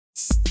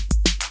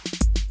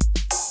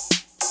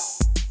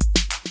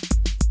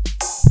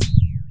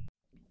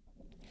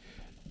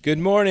Good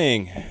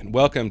morning, and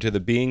welcome to the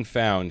Being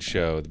Found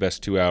Show, the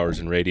best 2 hours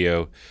in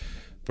radio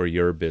for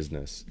your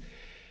business.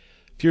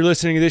 If you're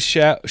listening to this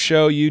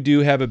show, you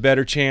do have a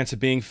better chance of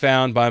being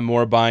found by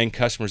more buying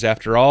customers.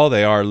 After all,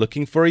 they are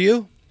looking for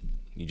you.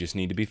 You just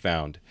need to be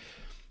found.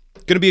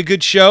 Going to be a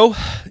good show.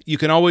 You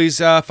can always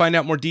find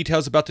out more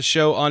details about the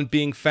show on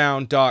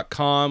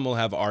beingfound.com. We'll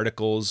have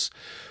articles,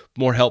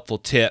 more helpful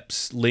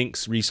tips,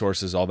 links,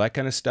 resources, all that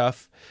kind of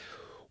stuff.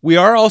 We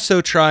are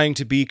also trying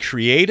to be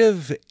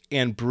creative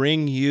and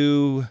bring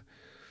you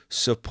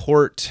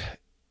support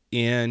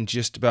in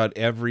just about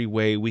every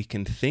way we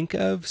can think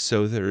of.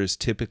 So there is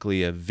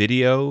typically a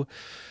video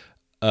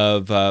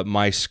of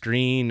my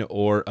screen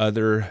or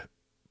other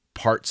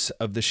parts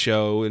of the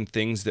show and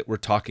things that we're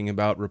talking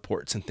about,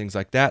 reports and things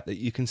like that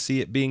you can see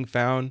at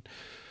beingfound.com.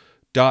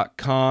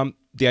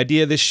 The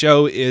idea of this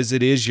show is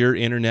it is your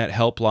internet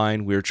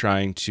helpline. We're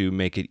trying to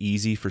make it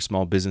easy for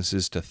small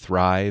businesses to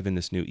thrive in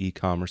this new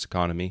e-commerce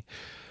economy.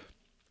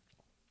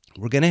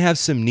 We're going to have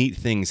some neat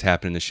things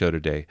happen in the show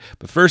today.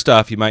 But first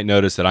off, you might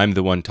notice that I'm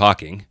the one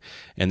talking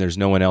and there's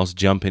no one else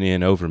jumping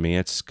in over me.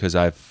 It's because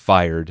I've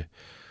fired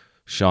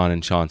Sean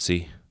and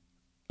Chauncey.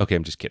 Okay,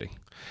 I'm just kidding.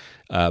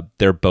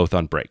 They're both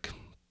on break.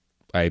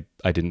 I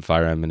didn't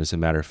fire them, and as a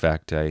matter of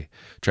fact, I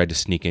tried to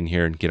sneak in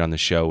here and get on the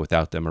show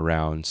without them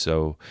around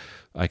so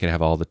I could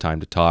have all the time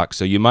to talk.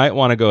 So you might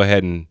want to go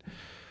ahead and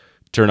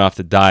turn off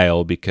the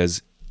dial,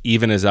 because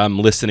even as I'm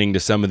listening to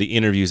some of the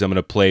interviews I'm going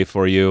to play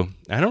for you,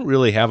 I don't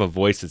really have a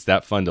voice that's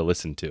that fun to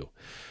listen to.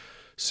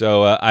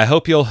 So I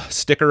hope you'll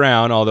stick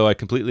around, although I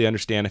completely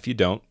understand if you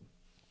don't.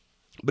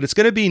 But it's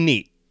going to be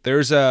neat.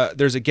 There's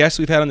a guest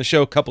we've had on the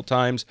show a couple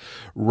times,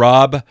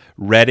 Rob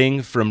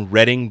Redding from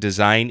Redding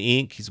Design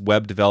Inc. He's a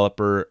web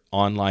developer,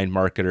 online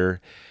marketer,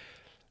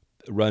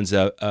 runs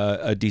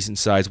a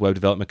decent-sized web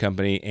development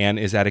company, and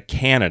is out of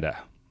Canada,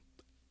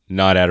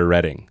 not out of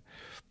Redding.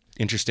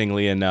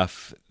 Interestingly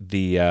enough,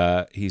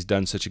 he's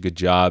done such a good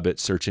job at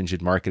search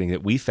engine marketing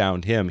that we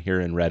found him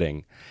here in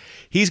Redding.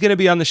 He's going to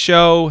be on the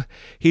show.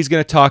 He's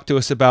going to talk to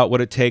us about what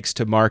it takes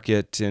to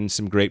market and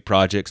some great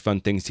projects,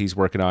 fun things he's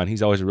working on.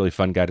 He's always a really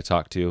fun guy to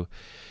talk to.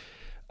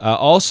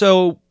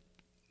 Also,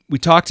 we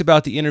talked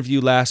about the interview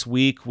last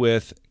week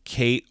with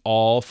Kate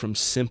All from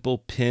Simple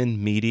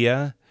Pin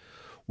Media.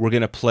 We're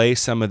going to play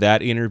some of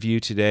that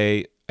interview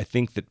today. I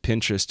think that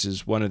Pinterest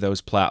is one of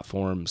those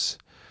platforms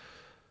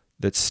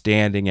that's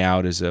standing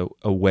out as a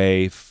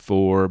way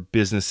for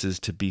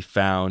businesses to be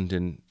found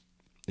in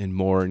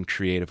more and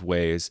creative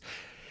ways.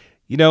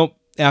 You know,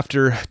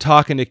 after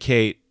talking to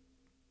Kate,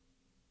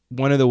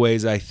 one of the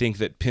ways I think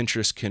that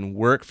Pinterest can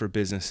work for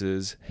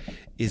businesses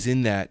is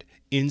in that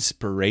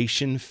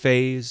inspiration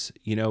phase.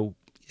 You know,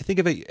 think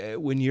of it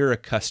when you're a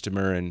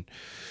customer and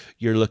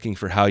you're looking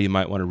for how you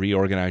might want to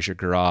reorganize your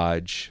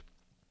garage,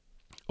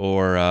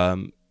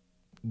 or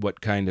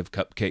what kind of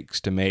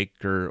cupcakes to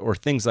make, or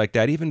things like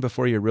that, even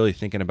before you're really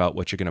thinking about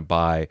what you're going to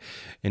buy,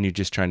 and you're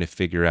just trying to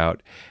figure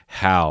out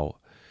how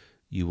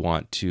you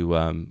want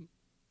to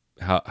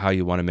how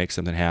you want to make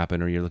something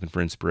happen, or you're looking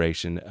for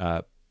inspiration.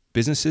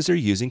 Businesses are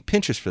using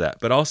Pinterest for that,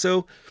 but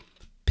also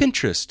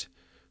Pinterest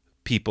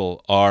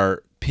people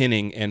are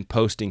pinning and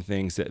posting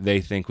things that they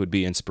think would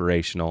be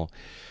inspirational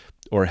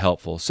or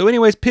helpful. So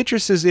anyways,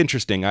 Pinterest is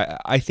interesting.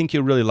 I think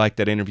you'll really like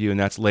that interview, and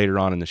that's later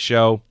on in the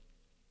show.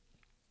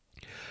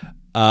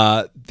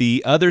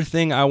 The other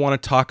thing I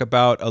want to talk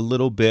about a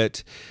little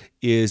bit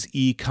is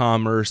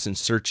e-commerce and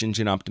search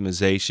engine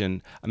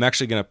optimization. I'm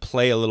actually going to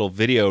play a little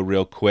video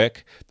real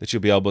quick that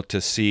you'll be able to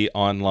see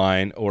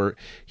online or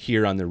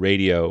hear on the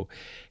radio.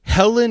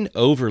 Helen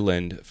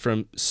Overland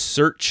from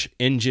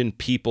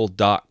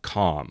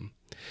searchenginepeople.com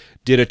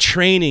did a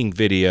training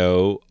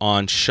video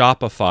on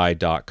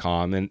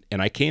Shopify.com, and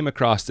I came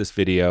across this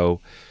video.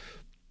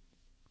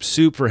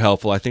 Super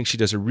helpful. I think she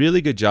does a really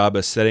good job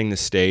of setting the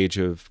stage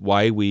of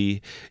why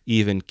we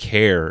even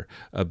care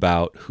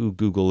about who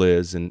Google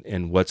is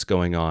and what's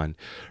going on.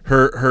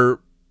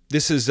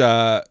 This is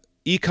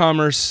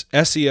e-commerce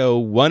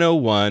SEO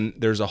 101.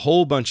 There's a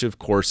whole bunch of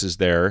courses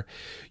there.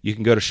 You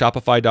can go to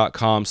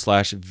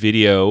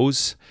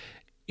shopify.com/videos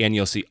and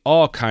you'll see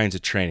all kinds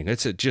of training.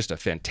 It's just a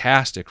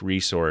fantastic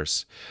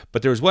resource.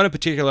 But there was one in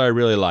particular I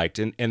really liked,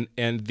 and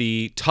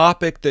the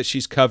topic that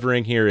she's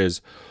covering here is,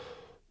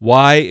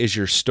 why is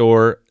your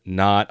store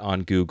not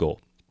on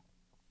Google?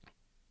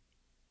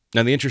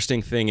 Now, the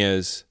interesting thing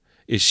is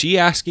she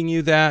asking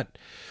you that,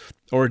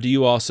 or do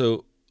you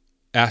also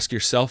ask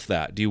yourself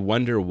that? Do you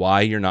wonder why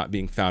you're not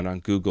being found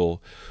on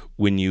Google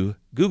when you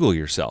Google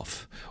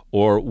yourself,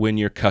 or when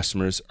your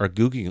customers are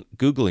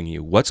Googling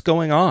you? What's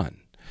going on?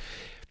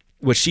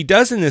 What she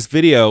does in this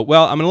video,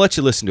 well, I'm going to let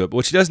you listen to it, but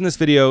what she does in this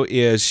video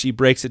is she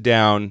breaks it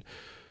down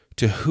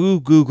to who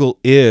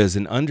Google is,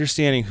 and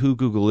understanding who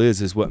Google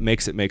is what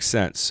makes it make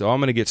sense. So I'm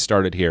going to get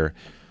started here.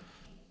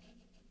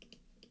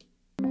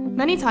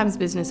 Many times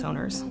business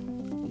owners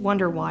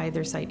wonder why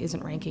their site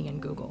isn't ranking in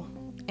Google.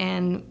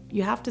 And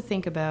you have to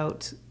think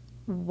about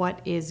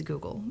what is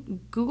Google?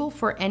 Google,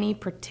 for any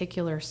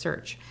particular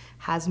search,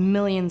 has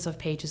millions of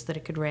pages that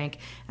it could rank,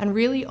 and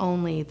really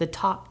only the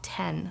top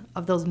 10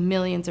 of those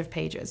millions of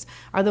pages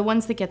are the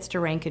ones that gets to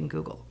rank in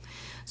Google.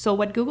 So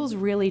what Google's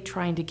really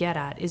trying to get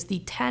at is the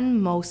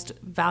 10 most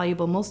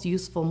valuable, most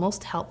useful,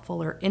 most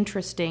helpful or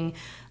interesting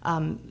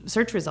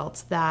search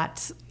results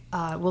that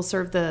will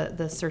serve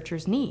the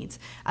searcher's needs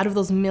out of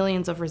those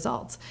millions of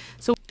results.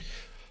 So,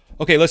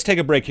 okay, let's take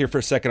a break here for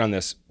a second on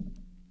this.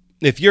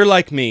 If you're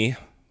like me,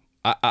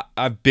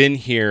 I've been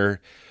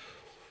here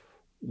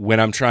when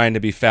I'm trying to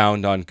be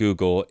found on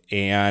Google,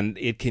 and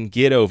it can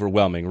get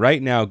overwhelming.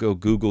 Right now, go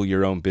Google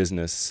your own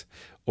business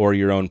or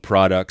your own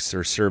products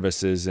or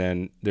services,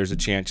 and there's a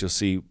chance you'll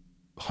see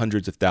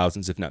hundreds of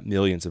thousands, if not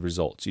millions of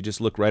results. You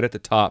just look right at the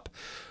top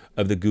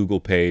of the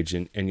Google page,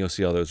 and you'll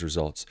see all those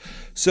results.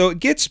 So it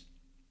gets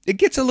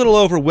a little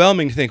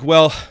overwhelming to think,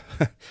 well,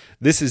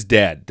 this is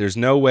dead. There's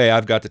no way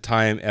I've got the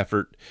time,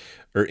 effort,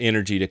 or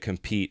energy to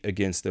compete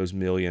against those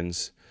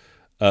millions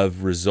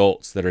of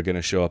results that are going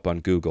to show up on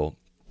Google.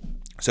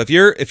 So if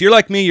you're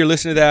like me, you're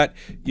listening to that,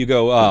 you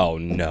go, oh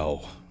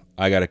no,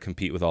 I got to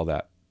compete with all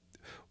that.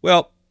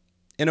 Well,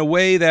 in a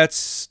way, that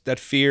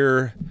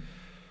fear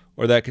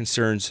or that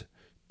concern's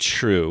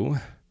true.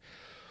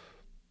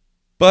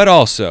 But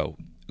also,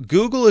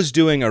 Google is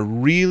doing a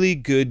really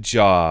good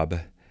job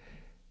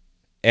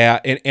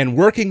and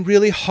working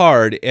really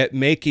hard at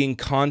making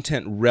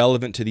content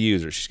relevant to the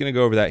user. She's going to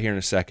go over that here in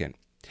a second.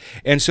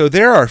 And so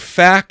there are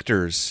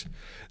factors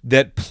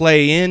that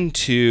play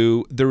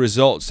into the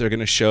results that are going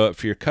to show up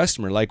for your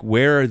customer, like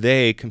where are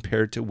they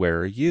compared to where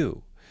are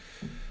you?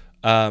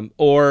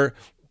 Or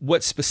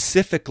what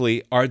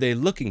specifically are they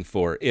looking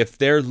for? If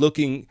they're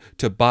looking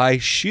to buy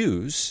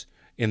shoes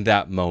in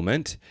that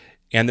moment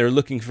and they're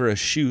looking for a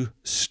shoe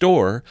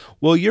store,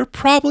 well, you're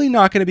probably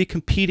not going to be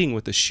competing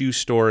with a shoe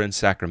store in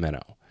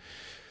Sacramento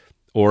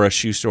or a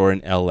shoe store in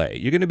LA.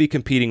 You're going to be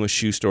competing with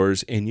shoe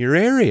stores in your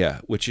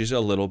area, which is a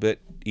little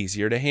bit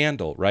easier to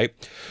handle, right?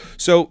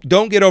 So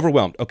don't get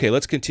overwhelmed. Okay,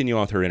 let's continue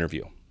on with her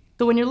interview.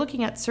 So when you're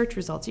looking at search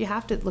results, you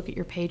have to look at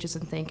your pages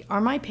and think, are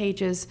my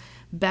pages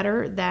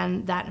better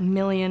than that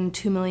million,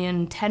 2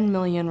 million, 10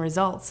 million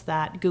results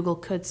that Google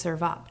could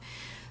serve up?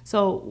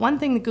 So one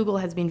thing that Google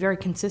has been very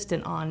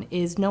consistent on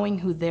is knowing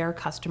who their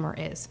customer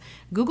is.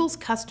 Google's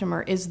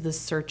customer is the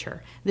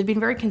searcher. They've been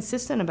very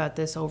consistent about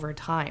this over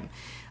time.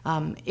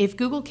 If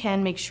Google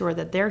can make sure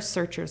that their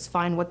searchers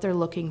find what they're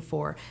looking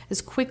for as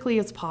quickly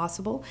as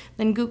possible,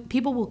 then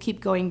people will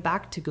keep going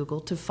back to Google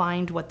to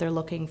find what they're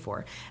looking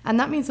for. And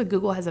that means that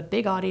Google has a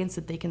big audience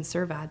that they can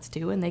serve ads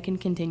to, and they can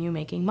continue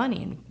making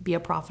money and be a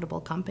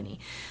profitable company.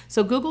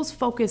 So Google's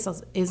focus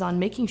is on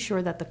making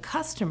sure that the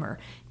customer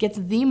gets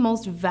the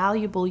most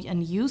valuable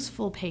and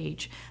useful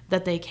page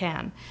that they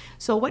can.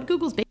 So what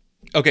Google's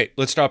Okay,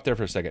 let's stop there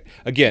for a second.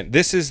 Again,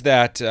 this is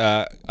that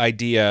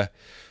idea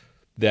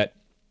that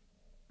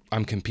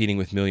I'm competing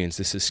with millions.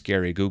 This is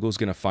scary. Google's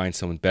going to find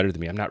someone better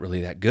than me. I'm not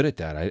really that good at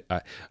that.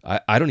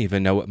 I don't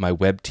even know what my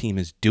web team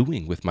is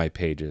doing with my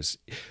pages.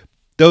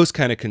 Those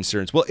kind of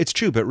concerns. Well, it's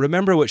true, but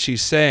remember what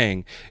she's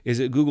saying is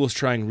that Google's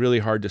trying really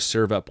hard to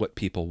serve up what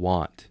people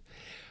want.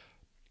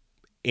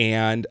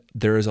 And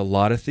there is a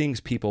lot of things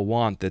people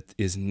want that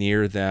is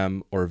near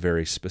them or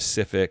very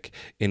specific,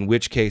 in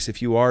which case,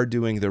 if you are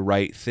doing the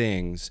right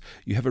things,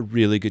 you have a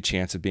really good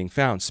chance of being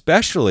found,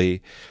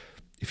 especially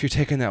if you're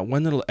taking that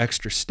one little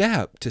extra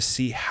step to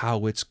see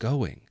how it's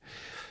going.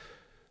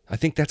 I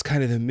think that's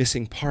kind of the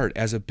missing part.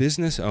 As a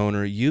business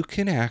owner, you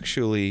can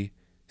actually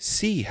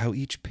see how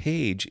each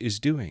page is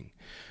doing.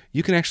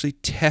 You can actually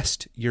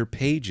test your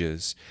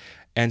pages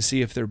and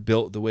see if they're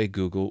built the way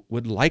Google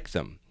would like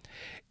them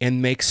and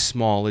make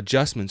small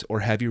adjustments, or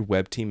have your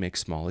web team make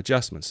small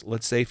adjustments.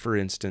 Let's say, for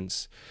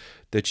instance,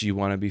 that you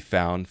want to be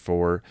found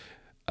for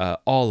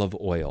olive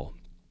oil.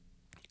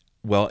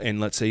 Well, and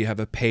let's say you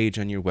have a page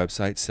on your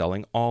website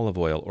selling olive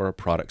oil or a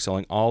product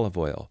selling olive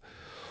oil.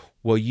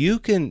 Well, you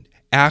can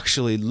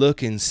actually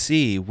look and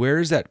see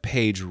where's that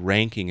page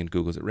ranking in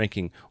Google. Is it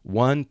ranking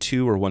 1,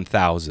 2, or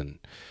 1,000,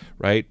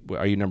 right?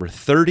 Are you number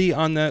 30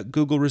 on the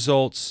Google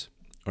results,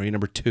 or are you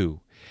number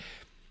 2?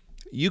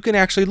 You can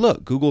actually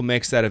look. Google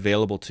makes that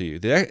available to you.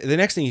 The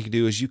next thing you can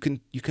do is you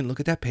can look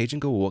at that page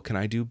and go, well, what can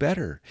I do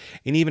better?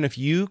 And even if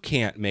you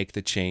can't make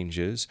the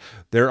changes,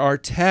 there are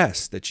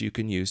tests that you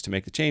can use to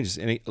make the changes.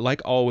 And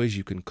like always,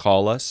 you can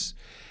call us.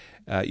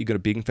 You go to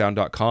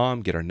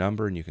beingfound.com, get our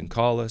number, and you can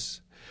call us.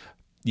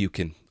 You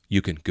can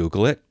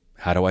Google it.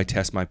 How do I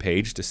test my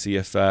page to see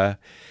if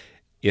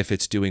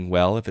it's doing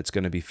well, if it's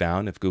going to be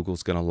found, if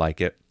Google's going to like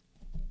it?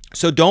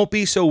 So don't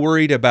be so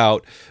worried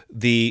about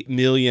the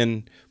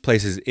million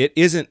places. It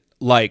isn't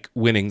like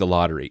winning the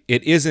lottery.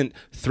 It isn't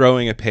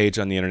throwing a page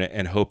on the internet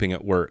and hoping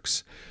it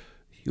works.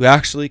 You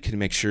actually can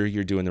make sure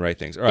you're doing the right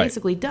things. All right.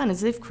 Basically done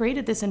is they've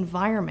created this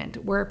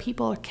environment where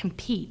people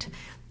compete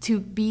to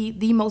be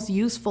the most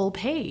useful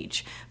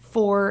page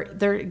for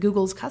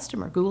Google's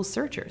customer, Google's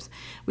searchers,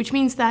 which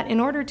means that in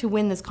order to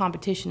win this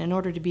competition, in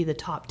order to be the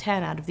top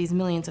 10 out of these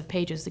millions of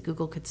pages that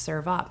Google could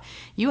serve up,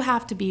 you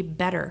have to be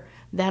better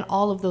than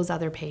all of those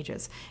other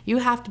pages. You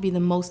have to be the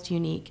most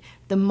unique,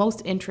 the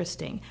most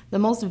interesting, the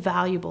most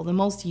valuable, the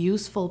most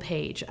useful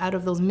page out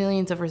of those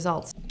millions of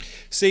results.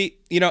 See,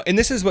 and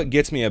this is what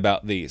gets me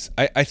about these.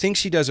 I think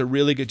she does a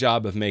really good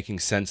job of making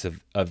sense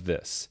of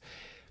this.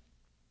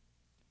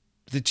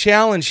 The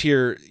challenge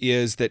here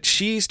is that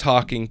she's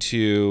talking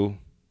to,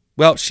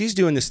 she's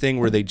doing this thing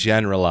where they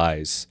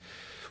generalize.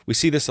 We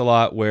see this a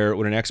lot where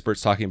when an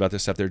expert's talking about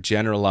this stuff, they're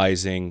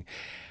generalizing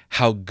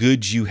how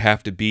good you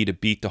have to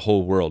beat the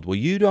whole world. Well,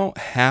 you don't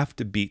have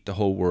to beat the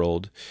whole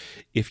world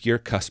if your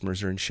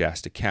customers are in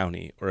Shasta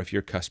County or if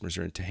your customers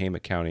are in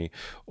Tehama County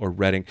or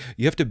Redding.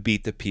 You have to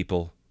beat the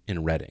people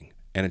in Redding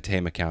and in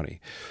Tehama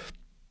County.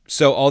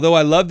 So although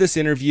I love this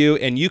interview,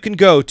 and you can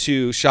go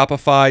to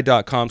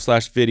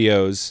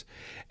shopify.com/videos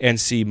and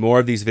see more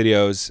of these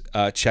videos,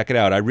 check it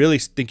out. I really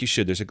think you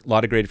should. There's a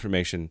lot of great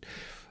information.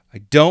 I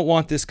don't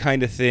want this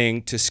kind of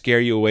thing to scare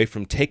you away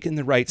from taking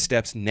the right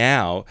steps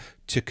now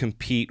to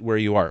compete where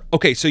you are.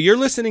 Okay, so you're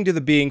listening to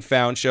the Being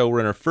Found Show. We're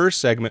in our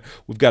first segment.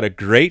 We've got a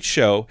great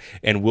show,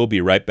 and we'll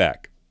be right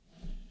back.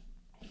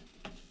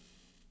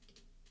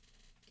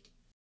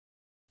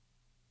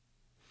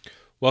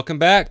 Welcome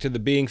back to the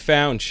Being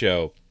Found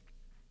Show.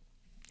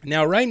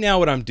 Now, right now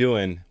what I'm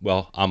doing,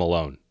 I'm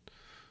alone.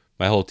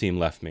 My whole team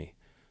left me.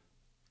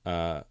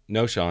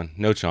 No Sean,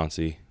 no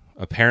Chauncey.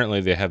 Apparently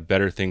they have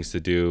better things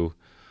to do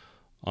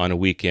on a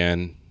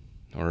weekend,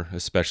 or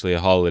especially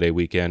a holiday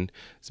weekend.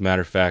 As a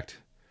matter of fact,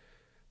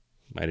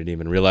 I didn't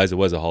even realize it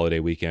was a holiday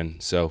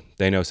weekend, so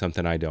they know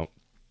something I don't.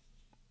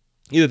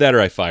 Either that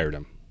or I fired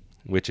them,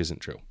 which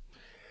isn't true.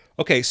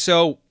 Okay,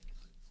 so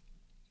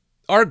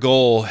our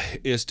goal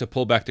is to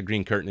pull back the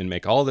green curtain and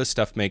make all this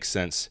stuff make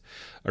sense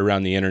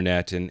around the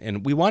internet,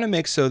 and we want to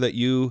make so that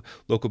you,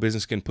 local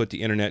business, can put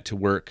the internet to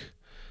work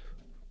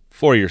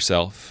for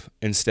yourself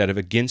instead of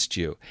against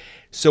you.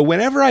 So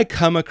whenever I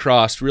come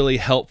across really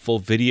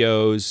helpful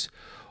videos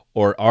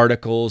or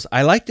articles,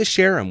 I like to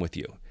share them with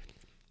you.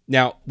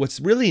 Now, what's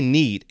really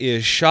neat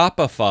is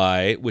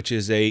Shopify, which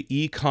is a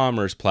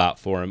e-commerce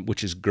platform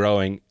which is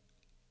growing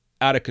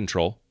out of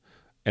control.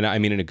 And I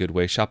mean in a good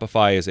way.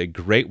 Shopify is a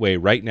great way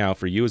right now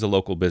for you as a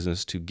local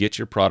business to get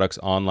your products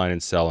online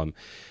and sell them.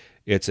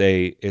 It's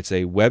a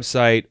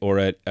website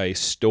or a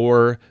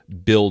store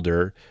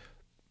builder.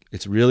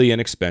 It's really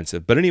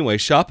inexpensive. But anyway,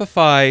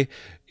 Shopify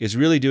is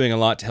really doing a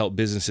lot to help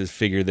businesses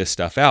figure this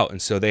stuff out.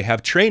 And so they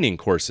have training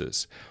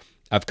courses.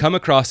 I've come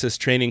across this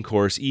training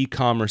course,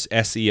 E-commerce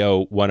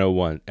SEO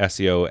 101,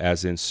 SEO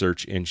as in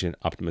search engine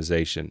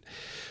optimization.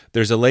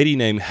 There's a lady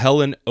named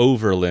Helen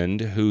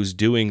Overland who's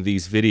doing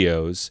these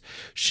videos.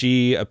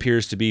 She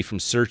appears to be from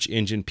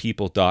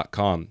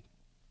searchenginepeople.com.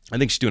 I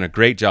think she's doing a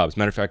great job. As a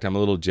matter of fact, I'm a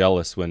little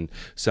jealous when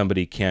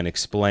somebody can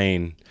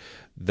explain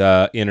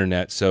the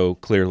internet so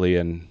clearly,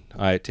 and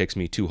it takes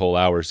me 2 whole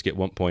hours to get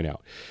one point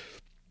out.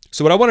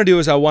 So what I want to do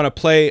is I want to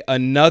play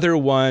another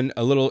one,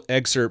 a little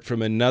excerpt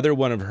from another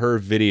one of her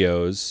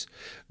videos.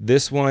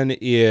 This one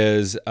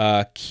is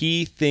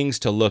key things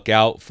to look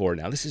out for.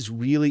 Now, this is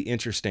really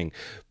interesting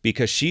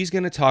because she's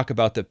going to talk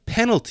about the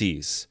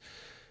penalties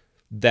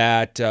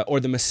that, or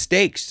the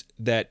mistakes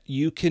that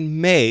you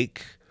can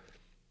make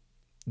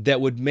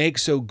that would make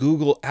so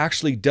Google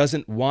actually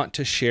doesn't want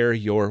to share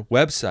your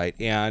website.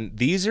 And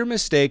these are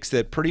mistakes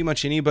that pretty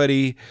much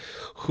anybody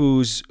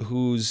who's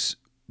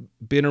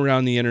been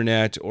around the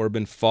internet or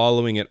been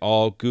following it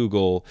all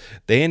Google,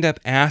 they end up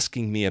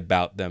asking me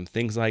about them.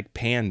 Things like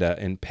Panda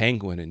and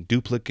Penguin and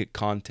duplicate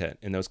content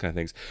and those kind of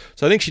things.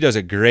 So I think she does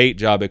a great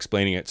job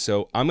explaining it.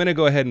 So I'm going to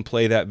go ahead and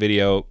play that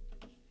video.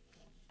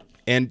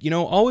 And,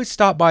 always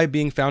stop by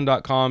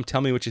beingfound.com.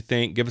 Tell me what you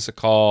think. Give us a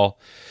call.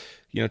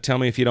 Tell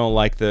me if you don't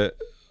like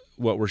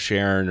what we're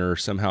sharing or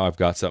somehow I've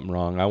got something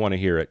wrong. I want to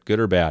hear it, good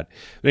or bad.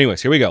 But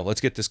anyways, here we go. Let's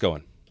get this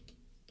going.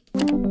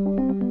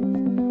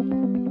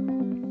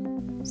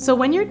 So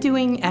when you're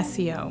doing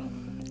SEO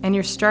and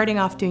you're starting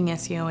off doing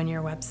SEO on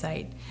your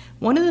website,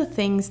 one of the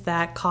things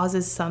that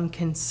causes some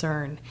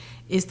concern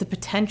is the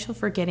potential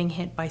for getting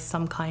hit by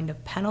some kind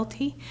of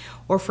penalty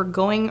or for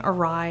going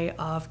awry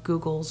of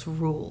Google's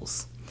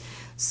rules.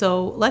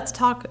 So let's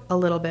talk a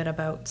little bit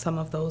about some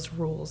of those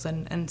rules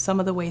and some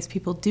of the ways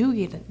people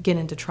do get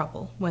into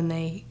trouble when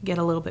they get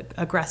a little bit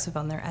aggressive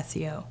on their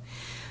SEO.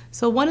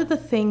 So one of the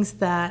things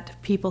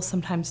that people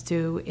sometimes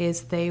do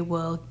is they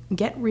will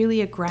get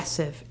really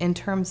aggressive in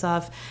terms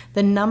of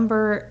the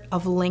number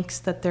of links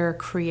that they're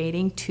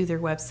creating to their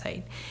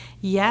website.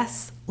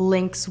 Yes,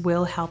 links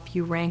will help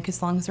you rank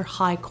as long as they're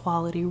high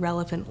quality,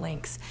 relevant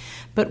links.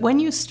 But when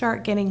you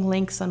start getting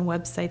links on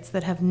websites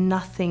that have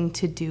nothing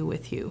to do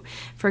with you,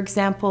 for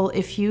example,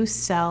 if you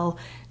sell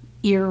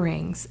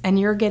earrings and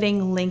you're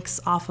getting links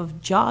off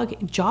of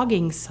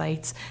jogging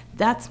sites,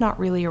 that's not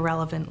really a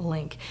relevant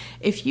link.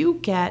 If you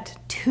get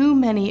too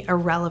many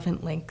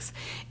irrelevant links,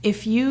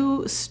 if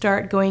you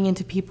start going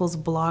into people's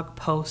blog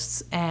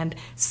posts and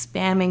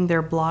spamming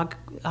their blog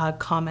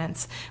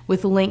comments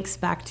with links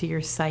back to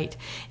your site,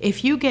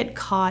 if you get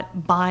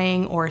caught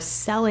buying or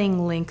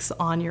selling links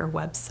on your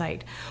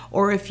website,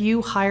 or if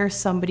you hire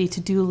somebody to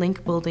do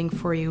link building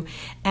for you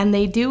and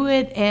they do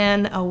it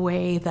in a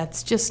way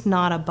that's just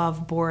not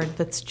above board,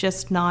 that's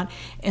just not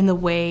in the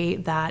way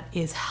that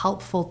is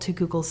helpful to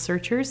Google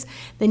searchers,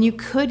 then you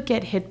could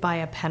get hit by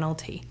a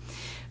penalty.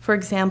 For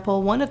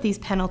example, one of these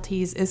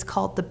penalties is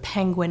called the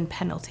penguin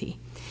penalty.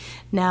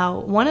 Now,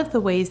 one of the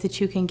ways that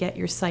you can get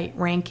your site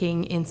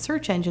ranking in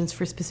search engines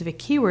for specific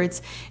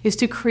keywords is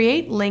to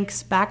create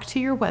links back to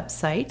your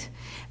website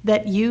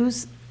that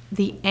use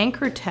the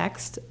anchor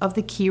text of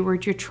the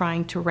keyword you're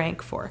trying to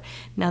rank for.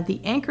 Now, the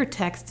anchor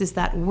text is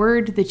that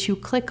word that you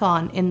click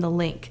on in the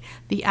link,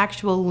 the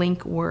actual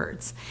link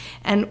words.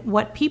 And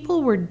what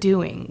people were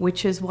doing,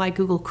 which is why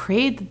Google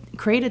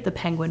created the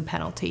penguin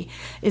penalty,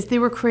 is they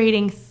were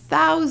creating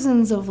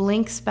thousands of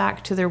links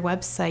back to their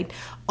website,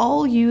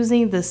 all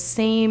using the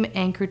same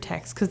anchor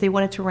text because they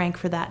wanted to rank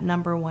for that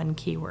 #1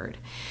 keyword.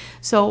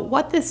 So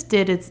what this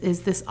did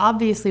is this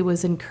obviously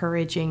was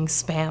encouraging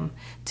spam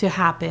to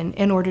happen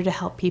in order to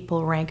help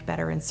people rank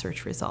better in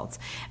search results.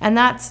 And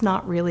that's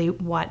not really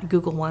what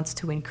Google wants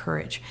to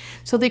encourage.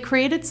 So they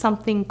created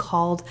something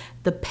called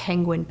the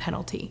penguin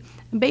penalty.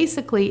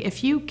 Basically,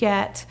 if you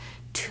get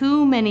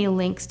too many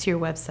links to your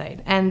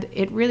website, and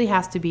it really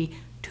has to be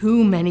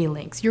too many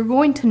links, you're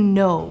going to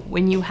know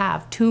when you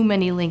have too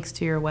many links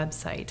to your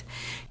website.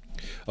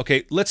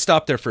 Okay, let's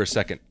stop there for a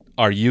second.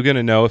 Are you going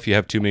to know if you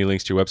have too many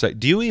links to your website?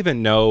 Do you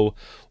even know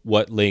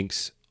what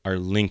links are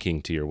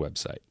linking to your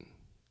website?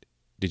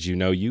 Did you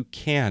know you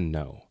can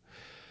know?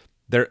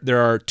 There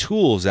are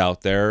tools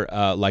out there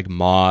like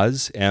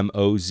Moz,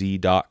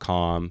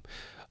 MOZ.com,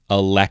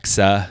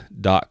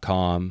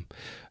 Alexa.com.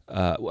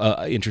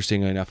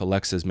 Interestingly enough,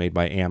 Alexa is made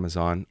by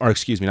Amazon, or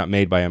excuse me, not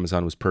made by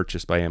Amazon, was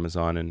purchased by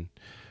Amazon, and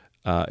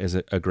is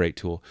a great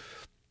tool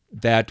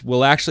that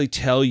will actually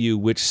tell you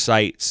which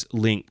sites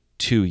link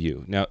to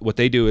you. Now, what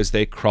they do is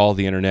they crawl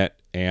the internet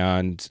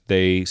and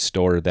they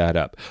store that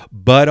up.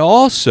 But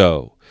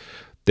also,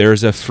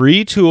 there's a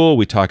free tool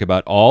we talk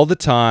about all the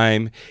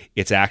time.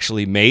 It's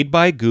actually made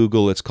by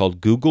Google. It's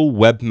called Google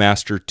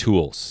Webmaster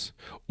Tools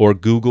or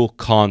Google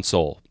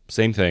Console.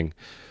 Same thing.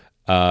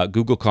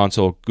 Google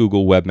Console,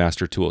 Google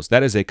Webmaster Tools.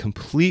 That is a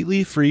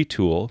completely free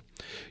tool.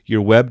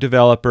 Your web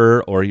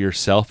developer or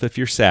yourself, if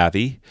you're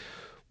savvy,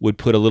 would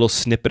put a little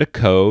snippet of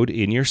code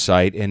in your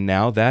site, and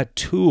now that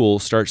tool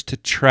starts to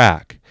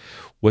track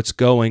what's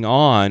going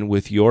on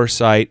with your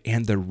site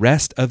and the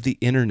rest of the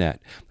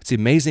internet. That's the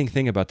amazing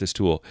thing about this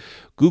tool.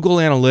 Google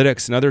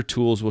Analytics and other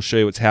tools will show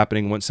you what's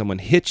happening when someone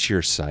hits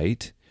your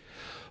site,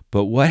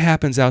 but what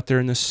happens out there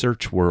in the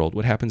search world,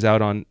 what happens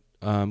out on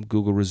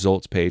Google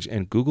results page,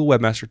 and Google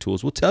Webmaster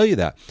Tools will tell you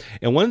that.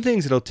 And one of the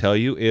things it'll tell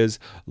you is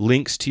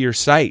links to your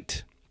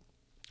site.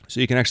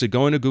 So you can actually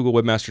go into Google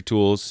Webmaster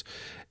Tools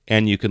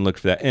and you can look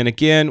for that. And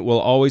again, we'll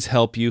always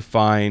help you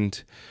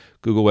find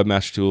Google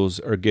Webmaster Tools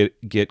or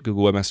get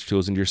Google Webmaster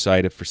Tools into your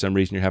site. If for some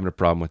reason you're having a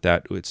problem with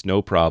that, it's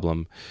no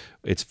problem.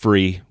 It's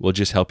free. We'll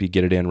just help you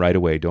get it in right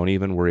away. Don't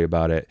even worry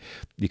about it.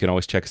 You can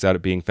always check us out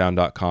at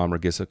beingfound.com or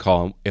give us a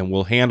call and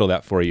we'll handle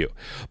that for you.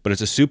 But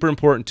it's a super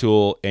important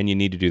tool and you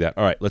need to do that.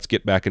 All right, let's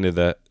get back into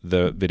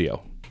the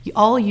video.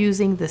 All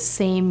using the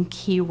same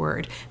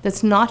keyword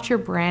that's not your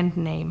brand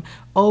name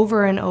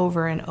over and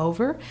over and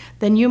over,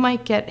 then you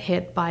might get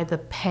hit by the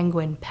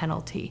penguin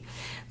penalty.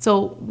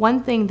 So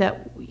one thing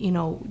that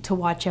to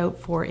watch out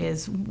for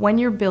is when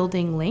you're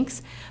building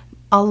links,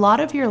 a lot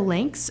of your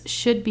links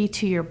should be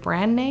to your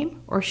brand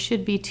name or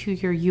should be to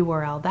your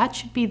URL. That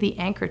should be the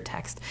anchor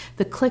text,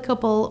 the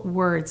clickable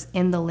words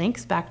in the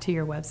links back to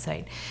your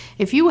website.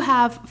 If you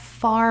have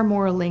far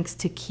more links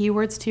to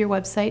keywords to your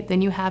website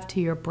than you have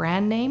to your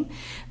brand name,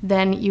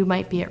 then you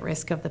might be at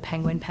risk of the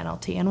penguin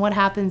penalty. And what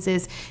happens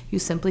is you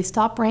simply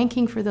stop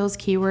ranking for those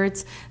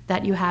keywords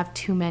that you have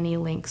too many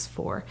links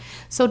for.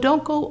 So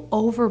don't go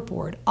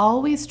overboard.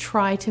 Always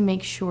try to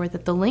make sure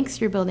that the links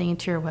you're building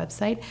into your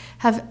website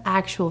have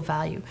actual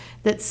value.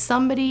 That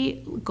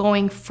somebody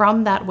going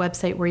from that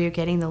website where you're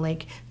getting the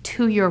link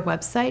to your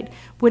website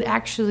would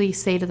actually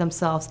say to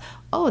themselves,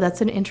 oh,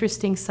 that's an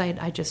interesting site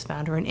I just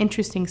found, or an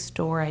interesting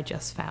store I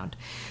just found.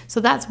 So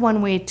that's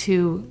one way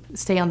to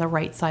stay on the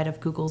right side of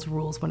Google's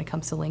rules when it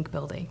comes to link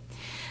building.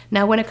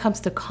 Now, when it comes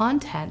to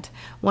content,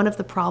 one of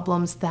the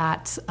problems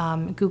that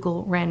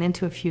Google ran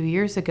into a few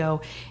years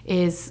ago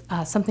is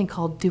something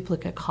called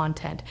duplicate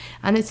content.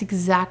 And it's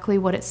exactly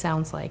what it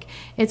sounds like.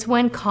 It's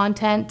when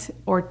content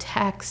or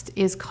text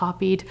is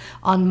copied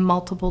on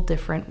multiple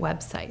different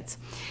websites.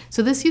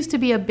 So this used to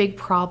be a big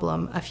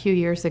problem a few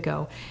years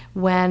ago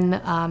when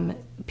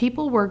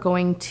people were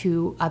going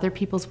to other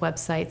people's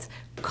websites,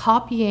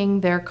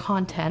 copying their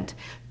content,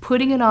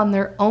 putting it on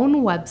their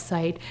own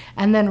website,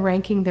 and then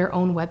ranking their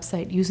own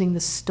website using the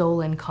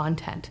stolen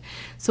content.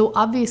 So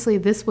obviously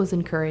this was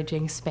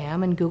encouraging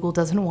spam, and Google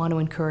doesn't want to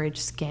encourage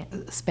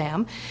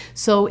spam.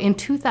 So in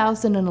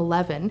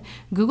 2011,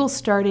 Google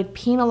started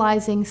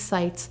penalizing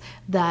sites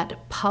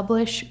that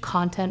publish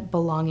content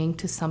belonging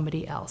to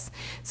somebody else.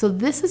 So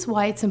this is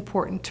why it's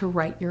important to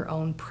write your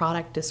own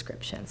product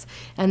descriptions.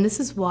 And this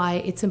is why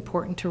it's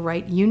important to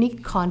write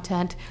unique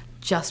content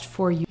just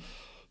for you.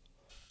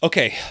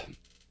 Okay.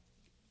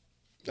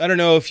 I don't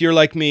know if you're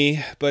like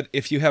me, but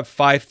if you have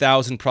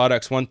 5,000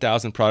 products,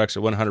 1,000 products,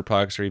 or 100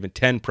 products, or even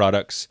 10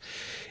 products,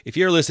 if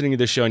you're listening to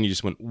this show and you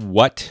just went,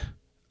 what?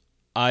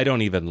 I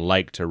don't even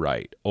like to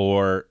write,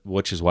 or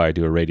which is why I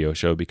do a radio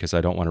show, because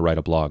I don't want to write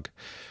a blog.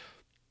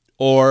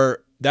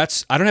 Or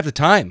I don't have the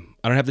time.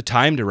 I don't have the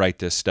time to write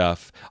this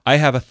stuff. I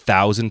have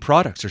 1,000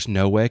 products. There's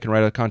no way I can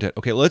write out content.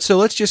 Okay, let's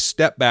just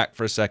step back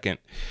for a second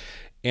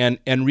and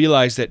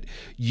realize that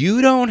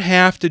you don't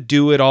have to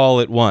do it all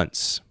at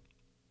once.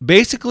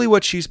 Basically,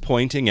 what she's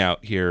pointing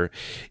out here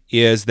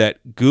is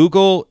that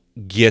Google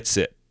gets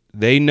it.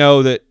 They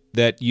know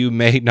that you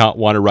may not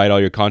want to write all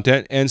your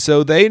content, and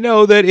so they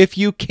know that if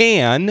you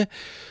can,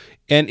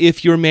 and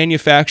if your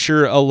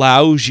manufacturer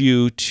allows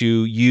you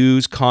to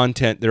use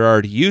content they're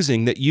already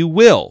using, that you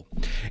will.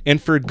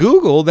 And for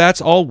Google,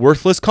 that's all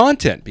worthless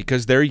content,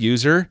 because their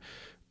user,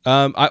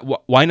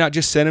 why not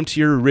just send them to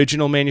your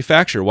original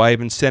manufacturer? Why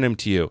even send them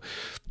to you?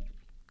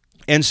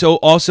 And so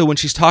also when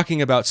she's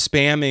talking about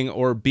spamming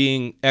or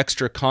being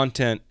extra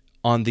content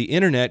on the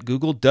internet,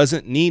 Google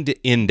doesn't need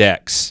to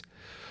index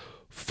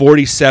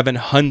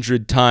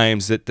 4,700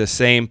 times that the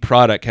same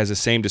product has the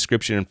same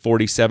description in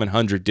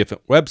 4,700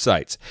 different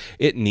websites.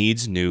 It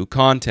needs new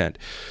content.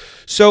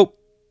 So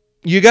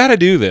you got to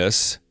do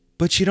this,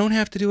 but you don't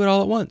have to do it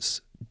all at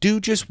once. Do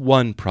just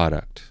one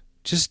product.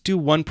 Just do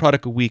one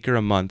product a week or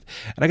a month.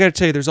 And I got to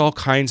tell you, there's all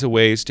kinds of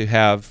ways to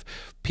have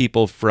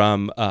people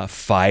from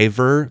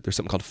Fiverr. There's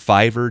something called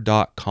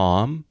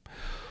Fiverr.com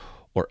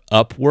or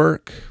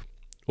Upwork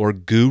or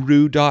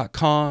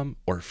Guru.com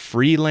or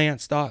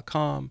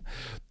Freelance.com.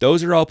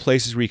 Those are all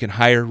places where you can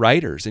hire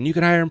writers, and you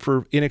can hire them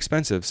for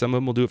inexpensive. Some of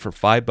them will do it for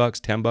 $5,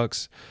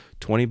 $10,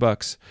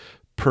 $20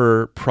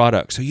 per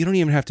product. So you don't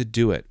even have to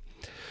do it.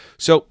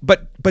 So,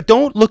 but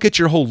don't look at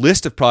your whole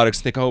list of products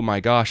and think, oh my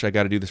gosh, I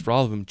got to do this for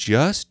all of them.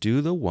 Just do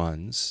the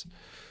ones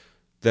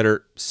that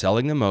are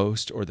selling the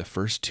most, or the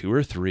first 2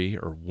 or 3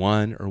 or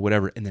 1 or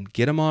whatever, and then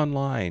get them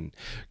online,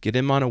 get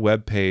them on a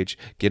web page,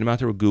 get them out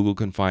there where Google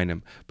can find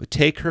them. But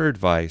take her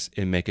advice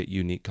and make it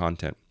unique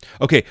content.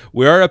 Okay,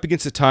 we are up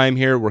against the time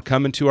here. We're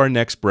coming to our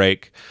next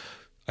break.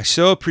 I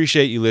so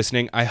appreciate you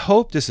listening. I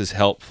hope this is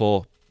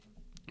helpful.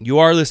 You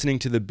are listening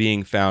to the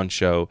Being Found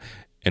Show,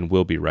 and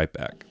we'll be right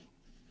back.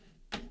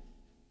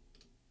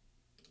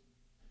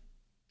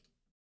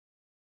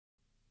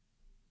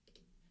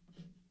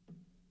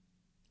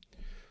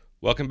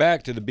 Welcome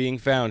back to the Being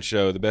Found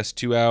Show, the best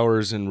 2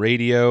 hours in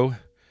radio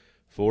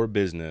for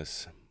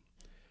business.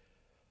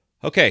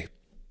 Okay,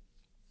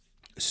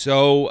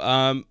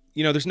 so,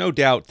 there's no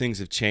doubt things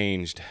have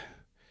changed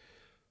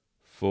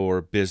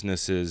for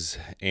businesses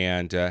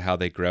and how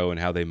they grow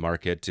and how they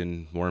market,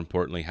 and more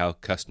importantly, how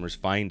customers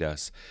find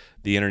us.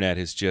 The internet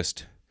has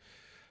just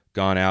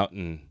gone out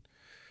and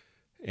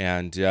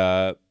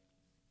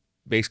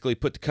basically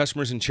put the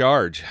customers in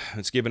charge.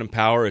 It's given them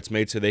power. It's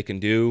made so they can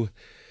do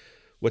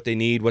what they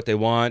need, what they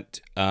want,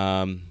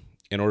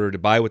 in order to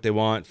buy what they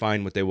want,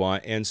 find what they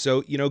want. And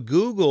so,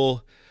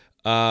 Google,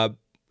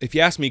 if you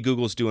ask me,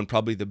 Google's doing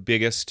probably the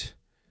biggest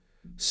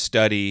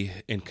study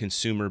in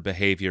consumer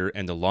behavior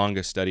and the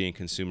longest study in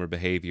consumer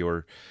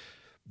behavior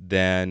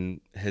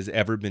than has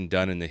ever been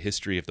done in the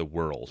history of the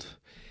world.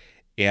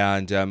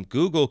 And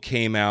Google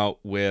came out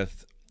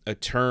with a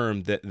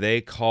term that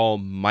they call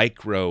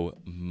micro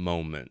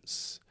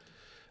moments.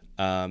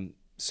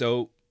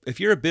 So if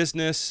you're a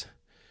business,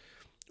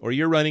 or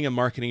you're running a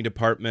marketing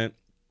department,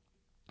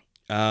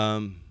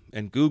 and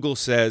Google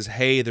says,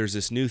 hey, there's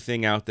this new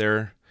thing out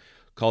there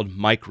called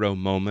micro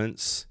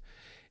moments,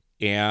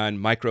 and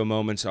micro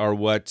moments are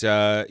what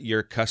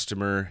your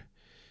customer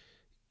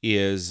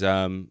is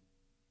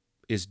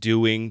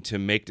doing to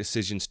make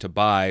decisions to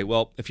buy.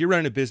 Well, if you're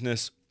running a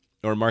business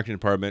or a marketing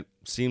department,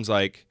 seems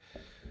like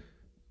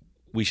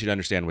we should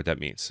understand what that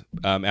means.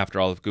 After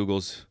all, if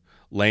Google's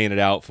laying it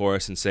out for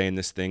us and saying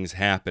this thing's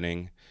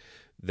happening,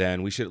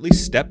 then we should at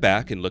least step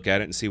back and look at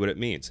it and see what it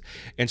means.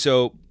 And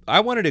so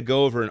I wanted to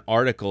go over an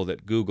article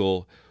that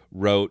Google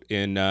wrote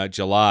in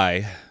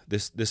July,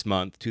 this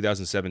month,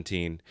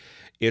 2017.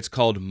 It's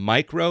called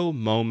Micro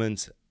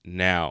Moments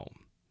Now.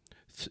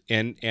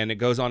 And it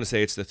goes on to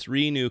say it's the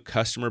 3 new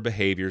customer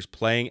behaviors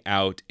playing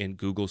out in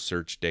Google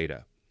search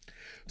data.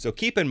 So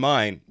keep in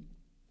mind,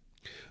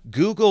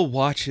 Google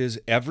watches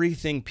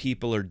everything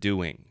people are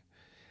doing.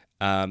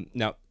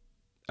 Now,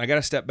 I got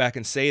to step back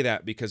and say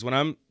that, because when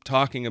I'm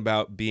talking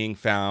about being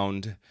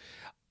found,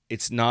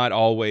 it's not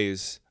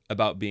always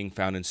about being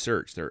found in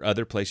search. There are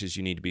other places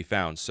you need to be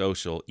found,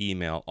 social,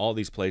 email, all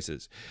these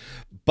places.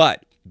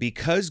 But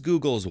because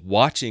Google's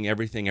watching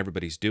everything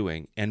everybody's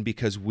doing, and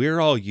because we're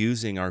all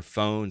using our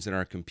phones and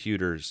our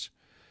computers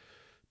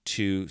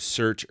to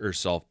search or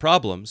solve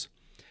problems,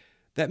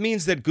 that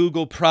means that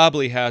Google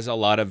probably has a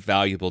lot of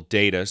valuable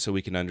data so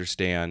we can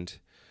understand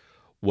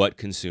what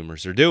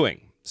consumers are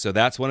doing. So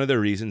that's one of the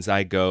reasons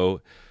I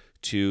go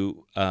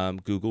to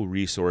Google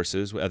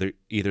resources,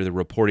 either the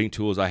reporting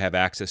tools I have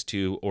access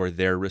to or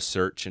their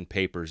research and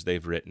papers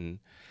they've written,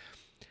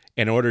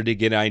 in order to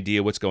get an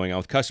idea what's going on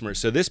with customers.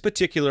 So this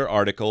particular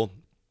article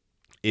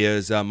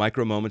is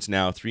Micro Moments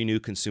Now, 3 new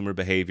consumer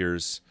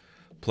behaviors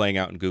playing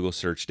out in Google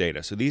search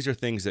data. So these are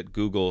things that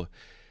Google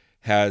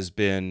has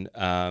been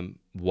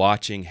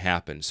watching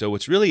happen. So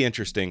what's really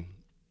interesting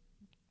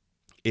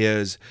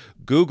is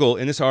Google,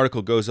 in this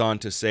article, goes on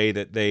to say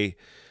that they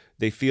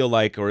feel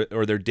like,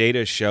 or their data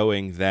is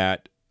showing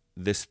that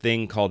this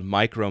thing called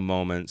micro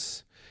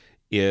moments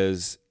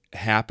is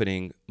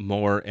happening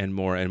more and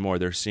more and more.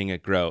 They're seeing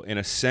it grow. And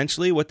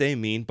essentially what they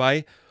mean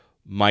by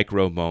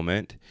micro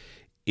moment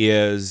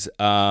is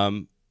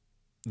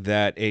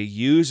that a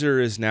user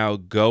is now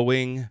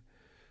going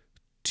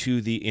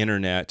to the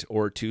internet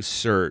or to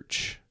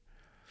search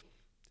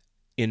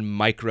in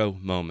micro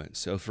moments.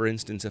 So for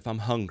instance, if I'm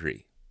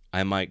hungry,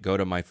 I might go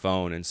to my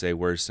phone and say,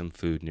 where's some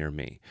food near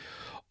me?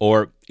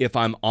 Or if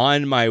I'm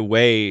on my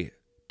way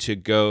to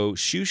go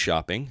shoe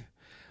shopping,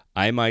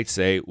 I might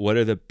say, what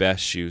are the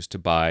best shoes to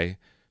buy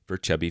for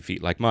chubby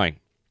feet like mine?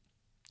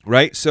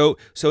 Right? So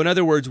in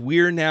other words,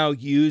 we're now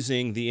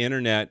using the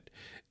internet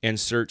and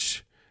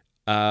search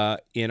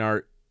in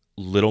our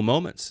little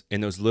moments,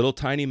 in those little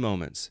tiny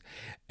moments.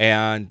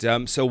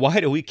 And so why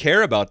do we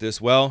care about this?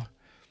 Well,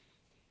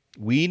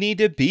 we need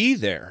to be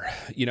there.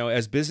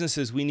 As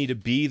businesses, we need to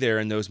be there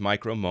in those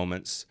micro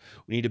moments.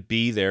 We need to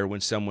be there when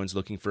someone's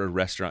looking for a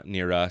restaurant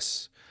near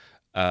us,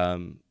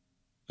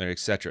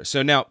 etc.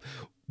 So now,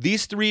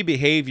 these 3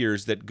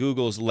 behaviors that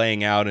Google's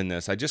laying out in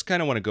this, I just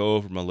kind of want to go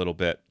over them a little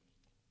bit,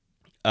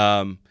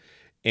 and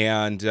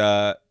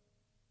go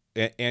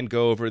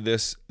over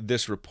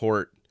this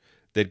report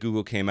that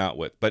Google came out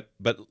with. But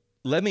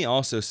let me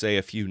also say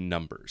a few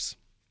numbers.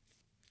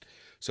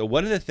 So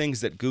one of the things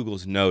that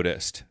Google's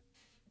noticed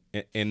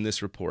in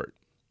this report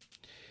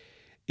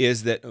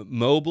is that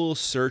mobile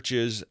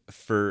searches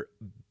for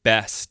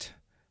best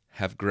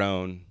have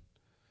grown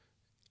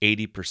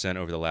 80%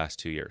 over the last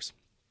 2 years.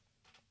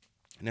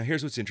 Now,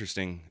 here's what's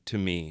interesting to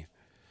me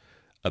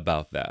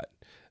about that.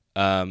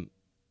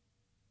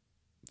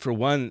 For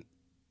one,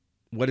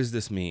 what does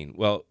this mean?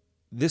 Well,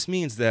 this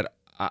means that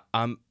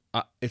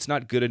it's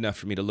not good enough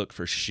for me to look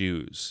for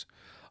shoes.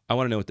 I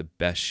want to know what the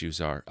best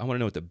shoes are. I want to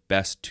know what the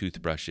best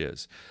toothbrush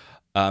is.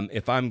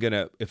 If I'm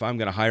gonna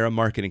hire a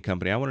marketing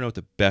company, I want to know what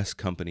the best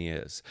company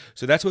is.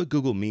 So that's what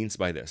Google means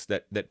by this.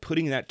 That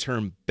putting that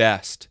term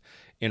 "best"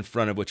 in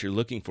front of what you're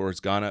looking for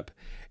has gone up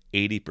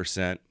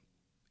 80%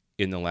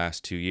 in the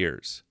last 2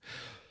 years.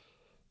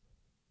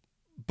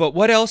 But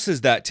what else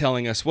is that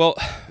telling us? Well,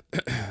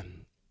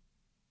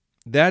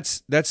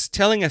 that's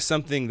telling us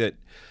something that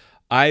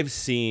I've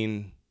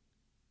seen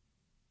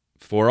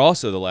for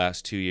also the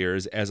last 2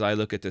 years as I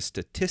look at the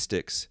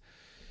statistics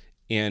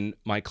in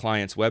my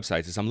clients'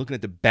 websites. As I'm looking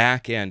at the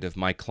back end of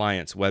my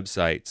clients'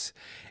 websites,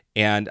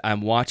 and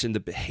I'm watching the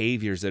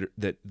behaviors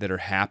that are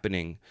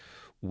happening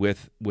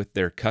with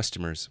their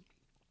customers.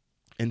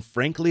 And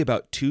frankly,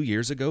 about 2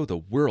 years ago, the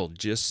world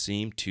just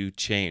seemed to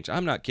change.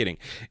 I'm not kidding.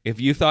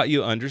 If you thought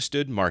you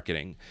understood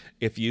marketing,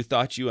 if you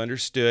thought you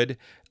understood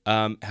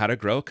how to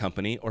grow a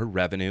company or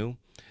revenue,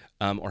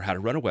 or how to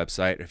run a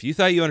website, if you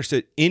thought you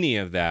understood any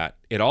of that,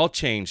 it all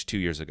changed 2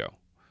 years ago.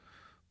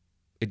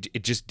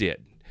 It just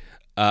did.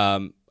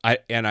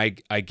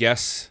 I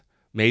guess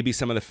maybe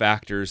some of the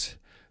factors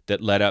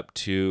that led up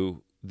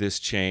to this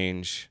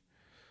change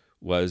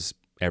was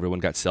everyone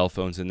got cell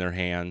phones in their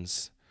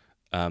hands.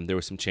 There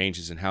were some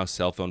changes in how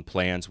cell phone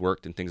plans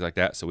worked and things like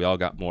that, so we all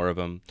got more of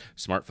them.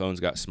 Smartphones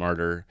got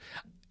smarter.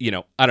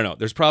 I don't know.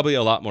 There's probably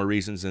a lot more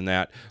reasons than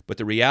that, but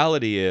the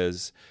reality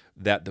is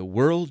that the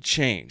world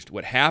changed.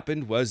 What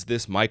happened was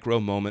this micro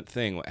moment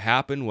thing. What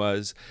happened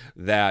was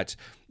that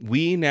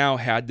we now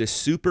had this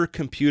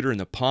supercomputer in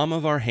the palm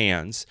of our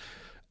hands.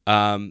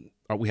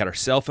 We had our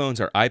cell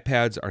phones, our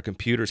iPads, our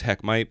computers.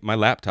 Heck, my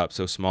laptop's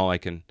so small I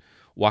can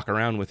walk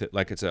around with it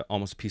like it's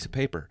almost a piece of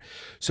paper.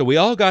 So we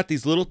all got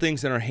these little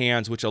things in our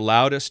hands, which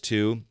allowed us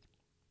to,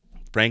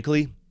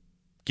 frankly,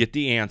 get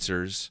the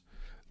answers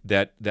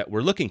that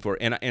we're looking for.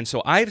 And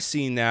so I've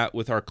seen that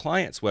with our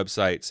clients'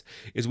 websites,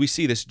 is we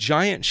see this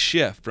giant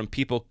shift from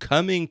people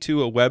coming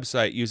to a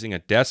website using a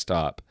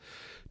desktop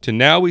to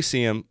now we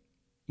see them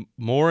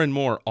more and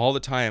more all the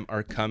time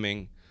are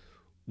coming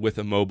with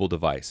a mobile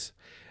device.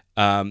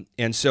 And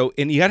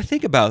you got to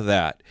think about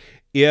that.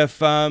 If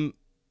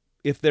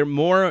they're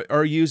more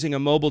are using a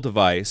mobile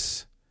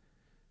device,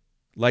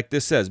 like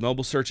this says,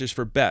 mobile searches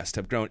for best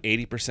have grown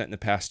 80% in the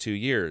past 2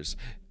 years.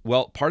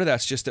 Well, part of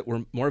that's just that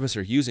more of us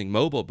are using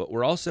mobile, but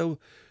we're also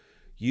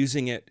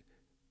using it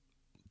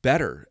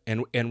better,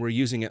 and we're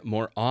using it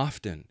more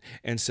often.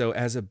 And so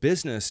as a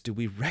business, do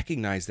we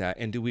recognize that?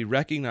 And do we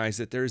recognize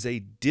that there's a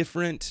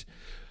different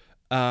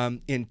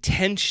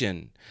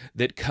intention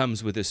that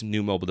comes with this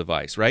new mobile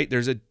device, right?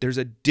 There's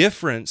a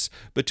difference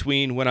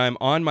between when I'm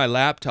on my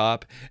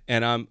laptop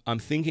and I'm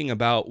thinking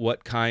about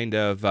what kind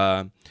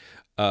of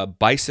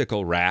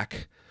bicycle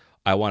rack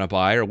I want to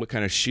buy or what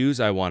kind of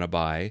shoes I want to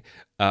buy,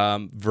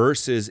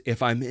 versus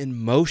if I'm in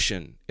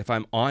motion, if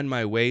I'm on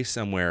my way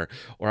somewhere,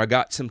 or I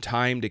got some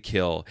time to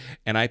kill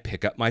and I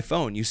pick up my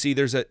phone. You see,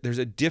 there's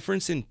a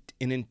difference in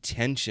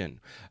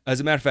intention. As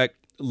a matter of fact,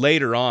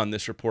 later on,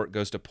 this report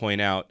goes to point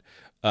out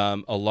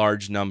a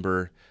large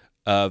number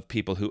of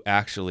people who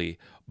actually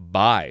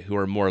buy, who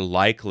are more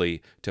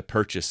likely to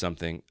purchase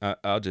something.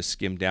 I'll just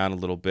skim down a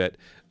little bit.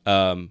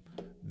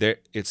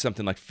 It's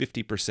something like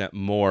 50%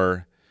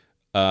 more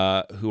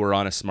who are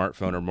on a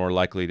smartphone are more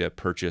likely to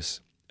purchase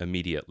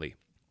immediately.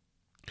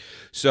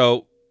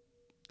 So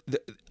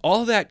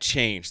all that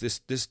changed.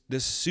 This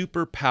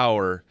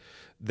superpower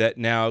that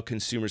now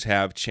consumers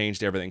have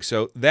changed everything.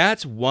 So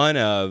that's one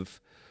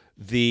of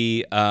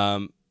the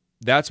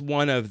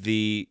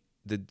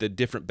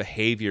different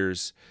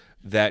behaviors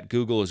that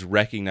Google is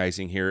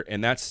recognizing here,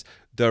 and that's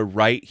the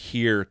right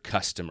here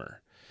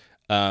customer.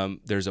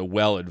 There's a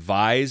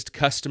well-advised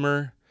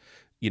customer.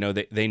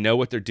 They know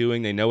what they're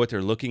doing. They know what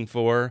they're looking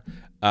for.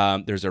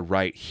 There's a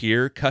right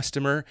here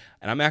customer.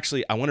 And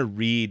I want to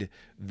read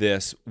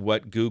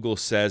what Google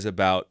says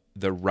about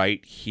the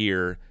right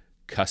here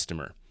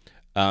customer.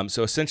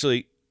 So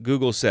essentially,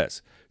 Google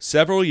says,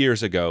 several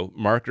years ago,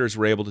 marketers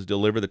were able to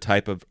deliver the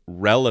type of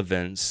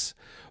relevance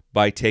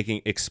by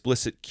taking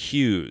explicit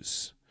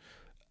cues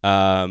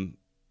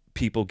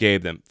people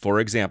gave them. For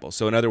example,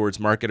 so in other words,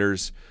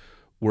 marketers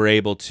were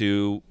able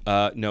to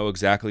know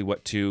exactly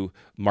what to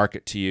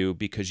market to you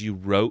because you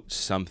wrote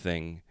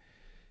something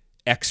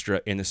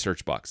extra in the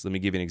search box. Let me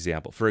give you an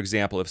example. For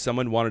example, if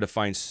someone wanted to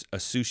find a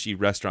sushi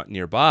restaurant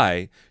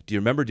nearby, do you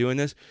remember doing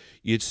this?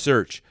 You'd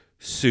search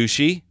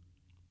sushi,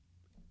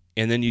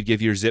 and then you'd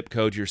give your zip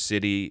code, your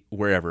city,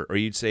 wherever, or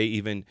you'd say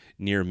even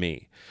near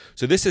me.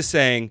 So this is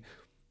saying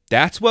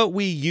that's what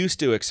we used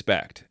to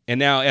expect. And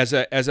now as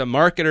a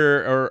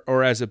marketer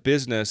or as a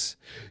business,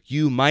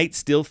 you might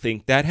still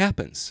think that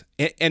happens.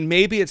 And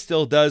maybe it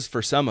still does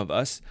for some of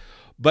us.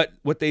 But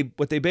what they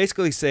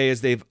basically say is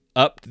they've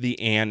upped the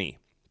ante.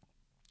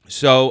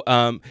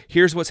 So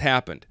here's what's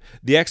happened.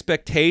 The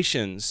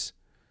expectations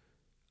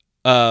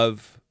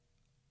of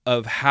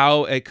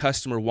how a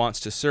customer wants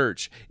to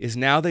search is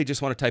now they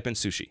just want to type in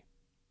sushi.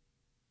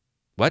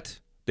 What?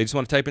 They just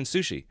want to type in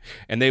sushi,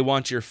 and they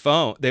want your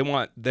phone. They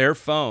want their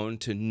phone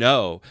to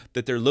know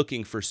that they're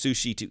looking for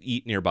sushi to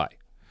eat nearby,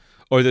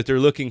 or that they're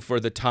looking for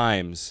the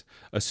times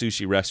a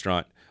sushi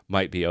restaurant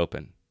might be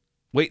open.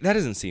 Wait, that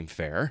doesn't seem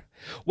fair.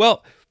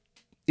 Well,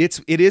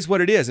 it is what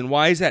it is. And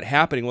why is that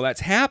happening? Well,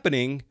 that's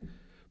happening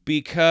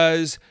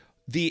because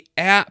the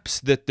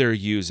apps that they're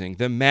using,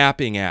 the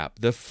mapping app,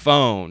 the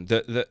phone,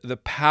 the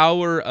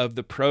power of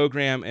the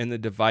program and the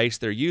device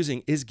they're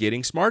using is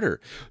getting smarter.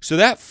 So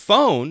that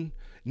phone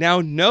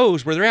now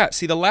knows where they're at.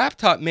 See, the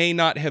laptop may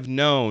not have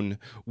known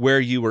where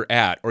you were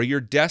at, or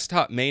your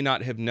desktop may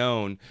not have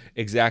known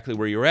exactly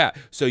where you were at.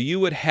 So you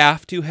would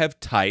have to have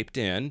typed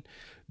in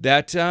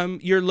that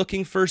you're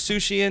looking for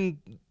sushi in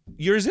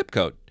your zip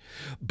code.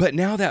 But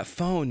now that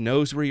phone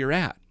knows where you're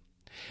at.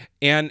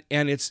 And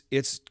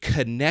it's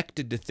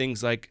connected to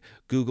things like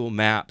Google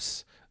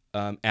Maps,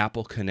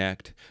 Apple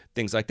Connect,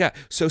 things like that.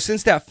 So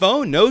since that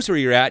phone knows where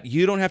you're at,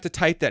 you don't have to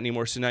type that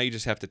anymore. So now you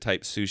just have to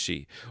type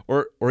sushi,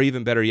 or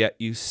even better yet,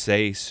 you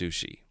say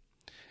sushi.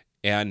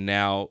 And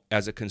now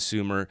as a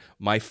consumer,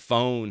 my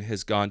phone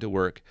has gone to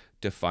work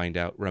to find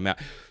out where I'm at.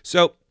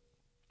 So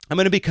I'm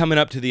going to be coming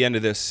up to the end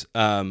of this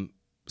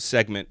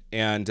segment,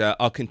 and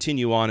I'll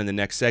continue on in the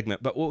next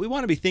segment. But what we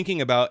want to be thinking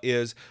about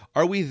is,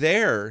 are we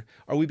there?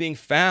 Are we being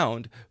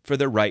found for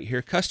the right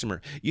here customer?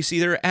 You see,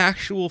 there are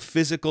actual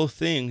physical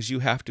things you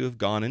have to have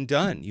gone and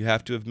done. You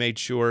have to have made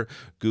sure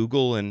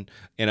Google and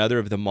other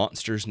of the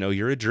monsters know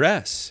your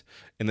address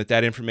and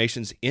that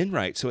information's in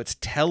right. So it's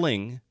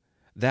telling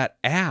that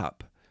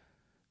app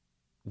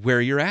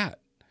where you're at.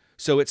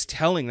 So it's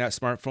telling that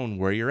smartphone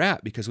where you're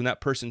at, because when that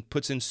person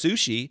puts in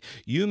sushi,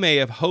 you may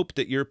have hoped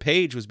that your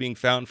page was being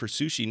found for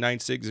sushi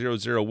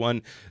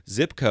 96001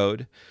 zip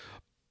code.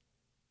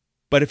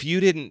 But if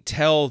you didn't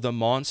tell the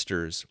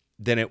monsters,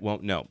 then it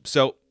won't know.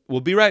 So we'll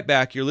be right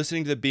back. You're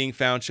listening to the Being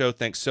Found Show.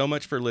 Thanks so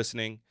much for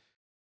listening.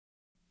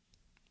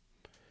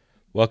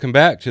 Welcome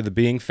back to the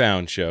Being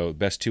Found Show,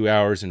 best 2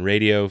 hours in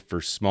radio for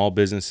small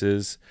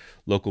businesses,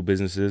 local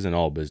businesses, and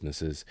all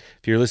businesses.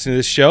 If you're listening to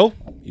this show,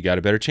 you got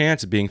a better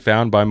chance of being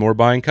found by more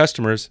buying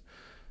customers.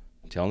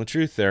 I'm telling the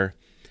truth there.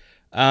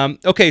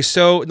 Okay,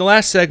 so in the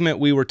last segment,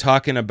 we were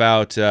talking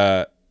about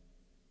a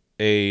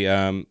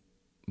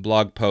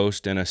blog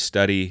post and a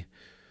study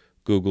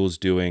Google's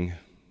doing,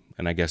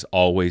 and I guess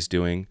always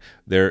doing.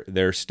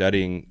 They're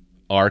studying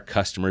our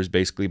customers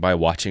basically by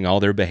watching all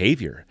their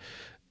behavior.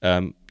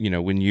 When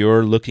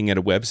you're looking at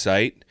a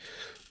website,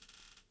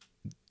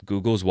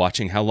 Google's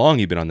watching how long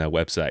you've been on that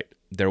website.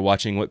 They're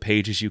watching what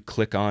pages you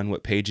click on,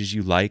 what pages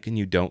you like and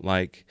you don't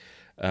like.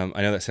 I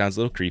know that sounds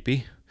a little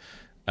creepy,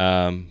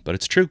 but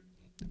it's true.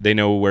 They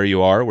know where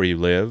you are, where you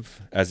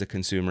live as a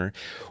consumer.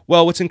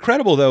 Well, what's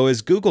incredible, though,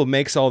 is Google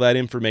makes all that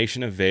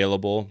information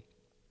available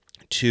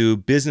to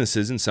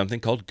businesses in something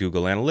called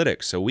Google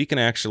Analytics. So we can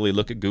actually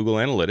look at Google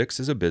Analytics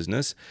as a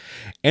business,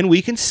 and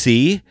we can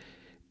see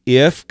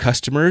if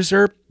customers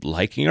are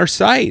liking our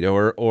site,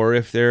 or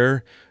if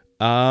they're,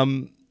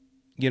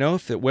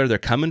 where they're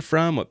coming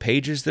from, what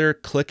pages they're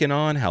clicking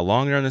on, how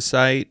long they're on the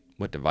site,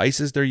 what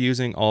devices they're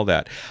using, all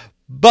that.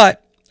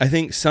 But I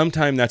think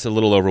sometimes that's a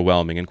little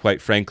overwhelming, and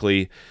quite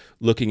frankly,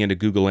 looking into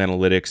Google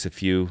Analytics,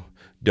 if you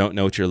don't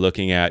know what you're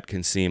looking at,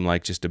 can seem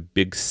like just a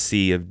big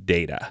sea of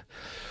data.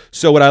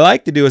 So what I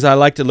like to do is I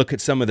like to look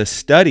at some of the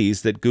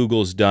studies that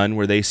Google's done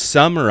where they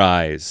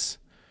summarize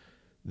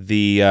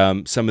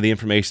some of the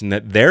information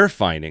that they're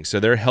finding. So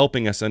they're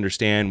helping us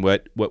understand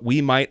what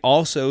we might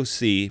also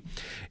see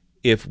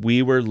if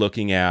we were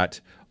looking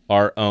at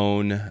our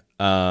own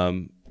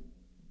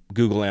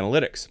Google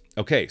Analytics.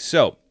 Okay,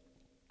 so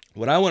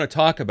what I want to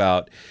talk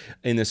about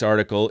in this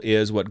article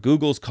is what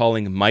Google's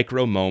calling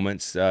micro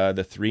moments,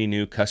 the 3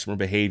 new customer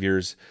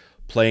behaviors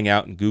playing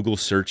out in Google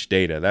search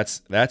data.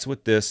 That's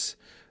what this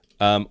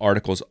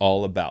article is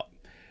all about.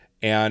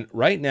 And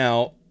right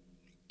now,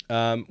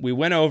 we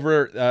went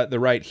over the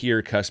right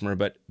here customer,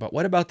 but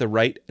what about the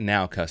right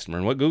now customer?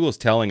 And what Google's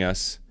telling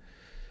us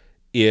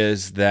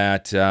is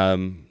that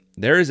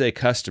there is a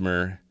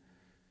customer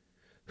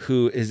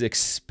who is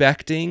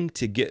expecting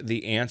to get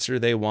the answer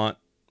they want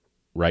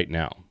right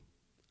now.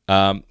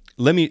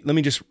 Let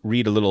me just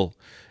read a little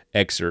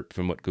excerpt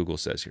from what Google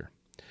says here.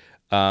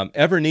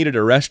 Ever needed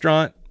a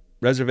restaurant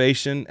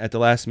reservation at the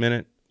last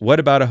minute? What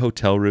about a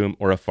hotel room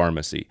or a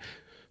pharmacy?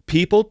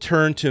 People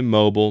turn to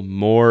mobile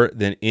more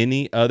than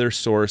any other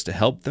source to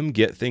help them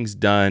get things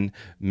done,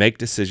 make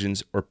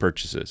decisions, or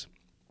purchases.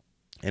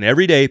 And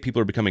every day,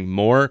 people are becoming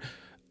more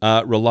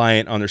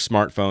reliant on their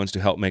smartphones to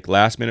help make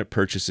last-minute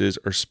purchases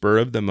or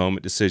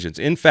spur-of-the-moment decisions.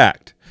 In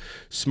fact,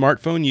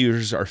 smartphone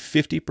users are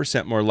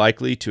 50% more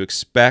likely to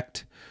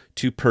expect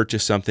to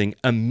purchase something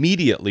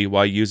immediately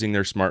while using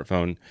their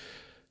smartphone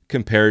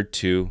compared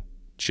to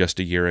just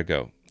a year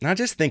ago. Now,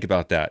 just think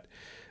about that.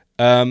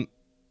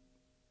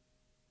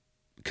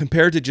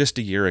 Compared to just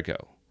a year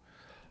ago,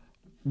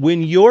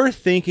 when you're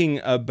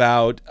thinking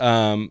about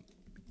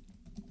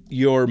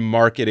your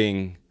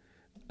marketing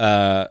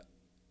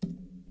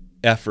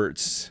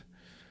efforts,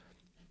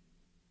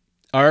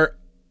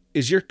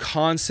 is your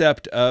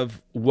concept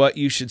of what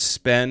you should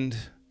spend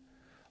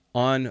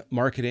on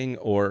marketing,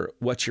 or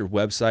what your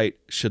website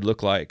should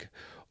look like,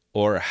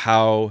 or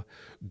how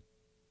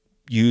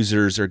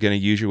users are going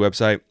to use your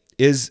website,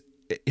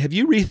 have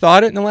you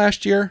rethought it in the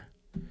last year?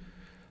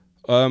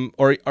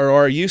 Or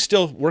are you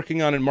still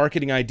working on a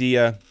marketing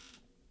idea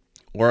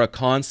or a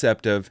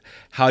concept of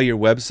how your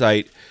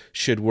website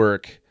should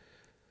work,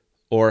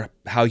 or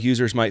how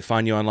users might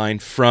find you online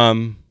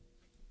from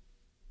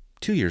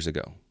 2 years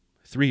ago,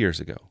 3 years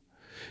ago?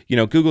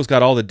 Google's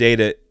got all the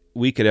data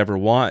we could ever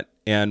want,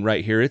 and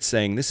right here it's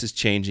saying this is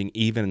changing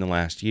even in the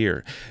last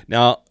year.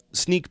 Now,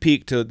 sneak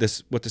peek to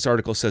this, what this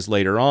article says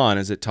later on,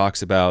 is it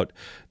talks about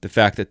the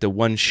fact that the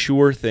one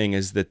sure thing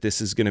is that this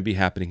is going to be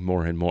happening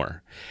more and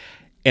more.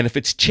 And if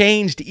it's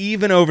changed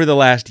even over the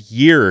last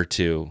year or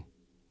two,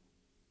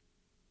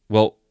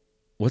 well,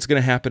 what's going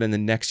to happen in the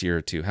next year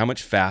or two? How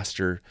much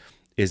faster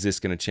is this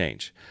going to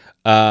change?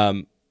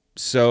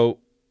 So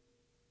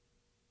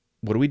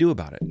what do we do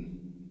about it?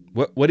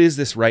 What is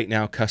this right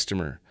now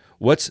customer?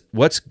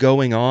 What's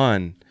going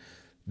on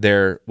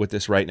there with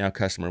this right now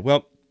customer?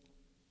 Well,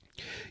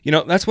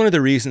 that's one of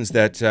the reasons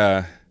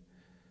that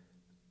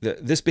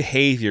this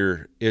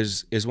behavior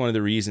is one of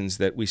the reasons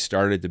that we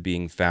started the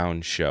Being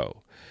Found show.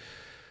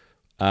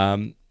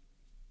 It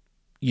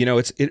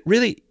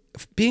really,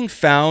 being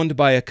found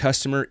by a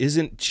customer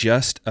isn't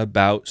just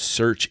about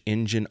search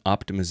engine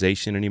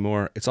optimization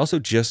anymore. It's also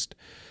just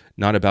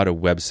not about a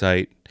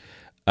website.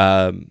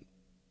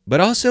 But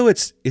also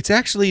it's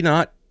actually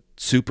not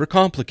super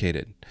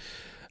complicated.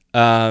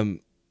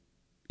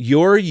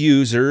 Your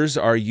users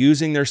are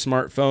using their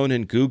smartphone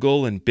and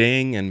Google and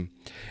Bing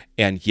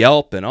and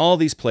Yelp and all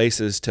these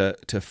places to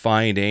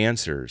find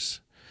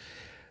answers.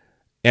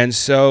 And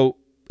so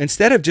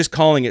instead of just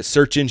calling it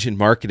search engine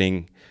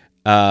marketing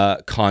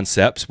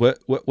concepts, what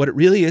it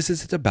really is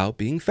it's about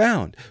being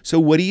found. So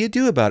what do you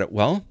do about it?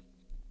 Well,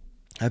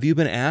 have you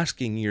been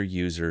asking your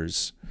your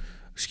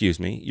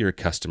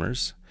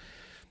customers,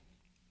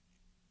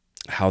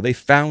 how they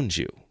found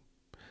you?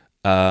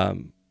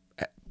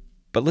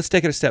 But let's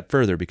take it a step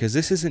further, because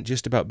this isn't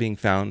just about being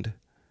found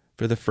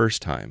for the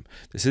first time.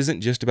 This isn't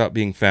just about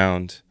being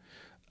found,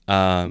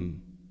 at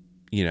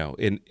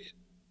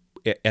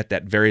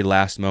that very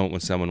last moment when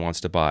someone wants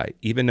to buy,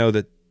 even though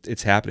that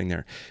it's happening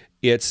there.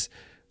 It's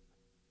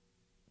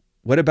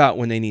what about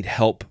when they need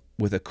help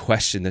with a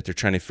question that they're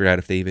trying to figure out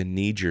if they even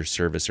need your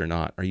service or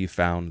not? Are you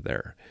found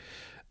there?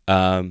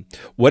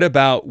 What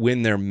about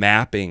when they're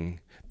mapping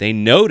They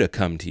know to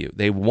come to you.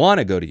 They want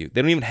to go to you.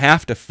 They don't even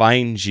have to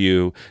find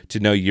you to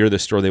know you're the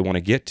store they want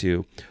to get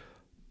to.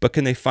 But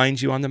can they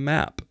find you on the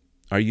map?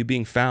 Are you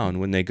being found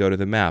when they go to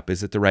the map?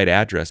 Is it the right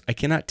address? I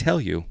cannot tell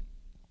you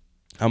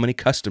how many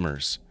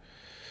customers,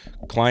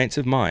 clients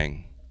of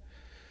mine,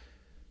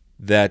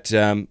 that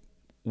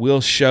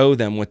will show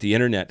them what the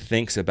internet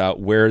thinks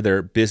about where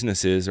their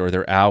business is or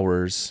their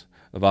hours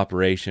of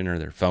operation or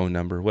their phone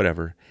number,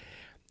 whatever.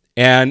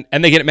 And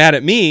they get mad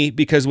at me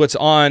because what's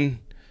on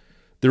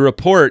the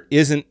report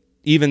isn't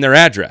even their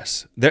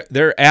address.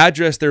 Their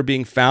address they're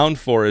being found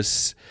for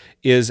is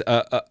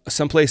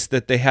someplace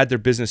that they had their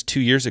business 2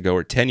 years ago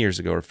or 10 years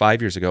ago or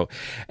 5 years ago.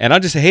 And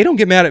I'll just say, hey, don't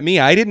get mad at me.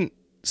 I didn't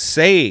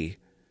say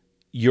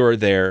you're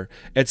there.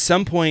 At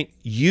some point,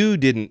 you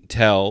didn't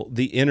tell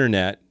the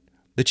internet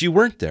that you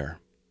weren't there.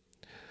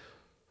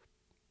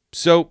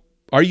 So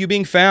are you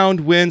being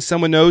found when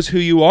someone knows who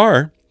you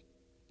are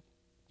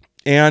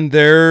and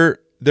they're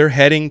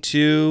heading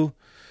to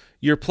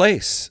your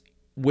place?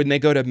 When they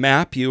go to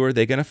map you, are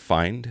they going to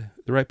find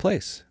the right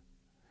place?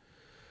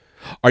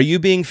 Are you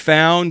being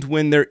found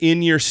when they're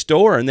in your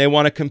store and they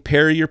want to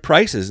compare your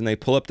prices and they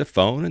pull up the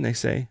phone and they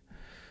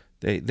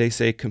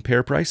say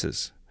compare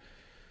prices?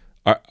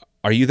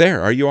 Are you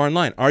there? Are you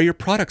online? Are your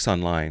products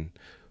online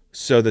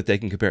so that they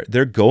can compare?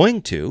 They're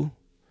going to.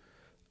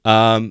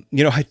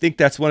 I think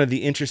that's one of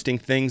the interesting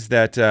things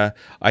that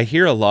I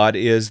hear a lot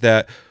is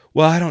that,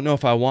 well, I don't know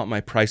if I want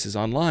my prices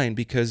online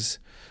because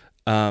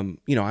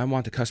I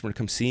want the customer to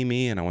come see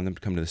me and I want them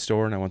to come to the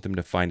store and I want them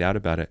to find out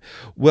about it.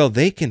 Well,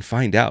 they can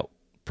find out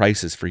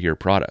prices for your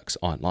products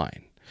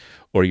online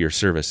or your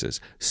services.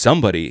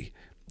 Somebody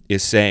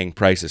is saying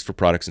prices for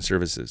products and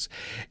services.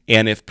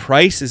 And if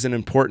price is an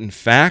important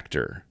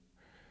factor,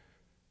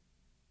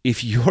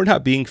 if you're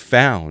not being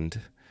found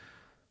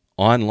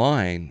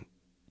online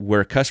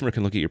where a customer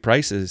can look at your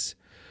prices,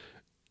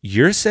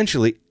 you're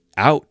essentially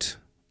out.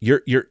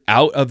 You're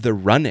out of the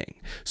running.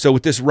 So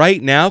with this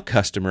right now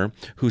customer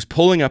who's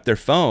pulling up their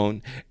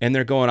phone and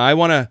they're going, I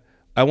want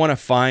to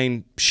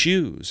find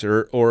shoes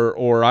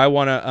or I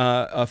want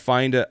to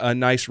find a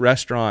nice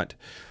restaurant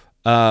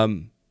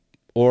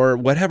or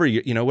whatever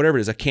whatever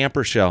it is, a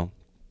camper shell.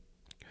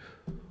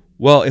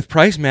 Well, if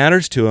price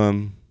matters to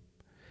them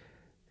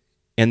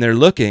and they're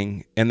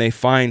looking and they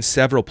find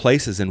several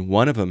places and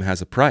one of them has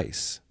a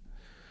price,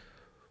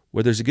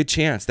 well, there's a good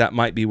chance that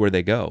might be where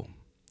they go.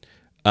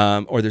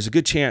 Or there's a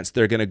good chance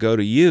they're going to go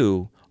to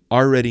you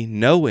already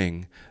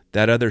knowing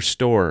that other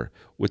store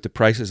with the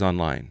prices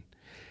online.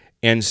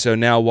 And so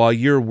now while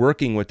you're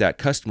working with that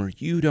customer,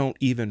 you don't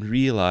even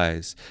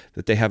realize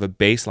that they have a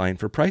baseline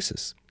for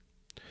prices.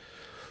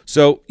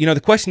 So, the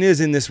question is,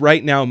 in this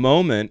right now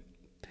moment,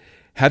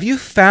 have you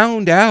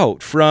found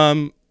out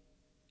from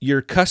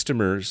your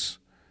customers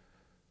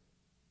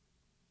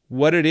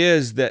what it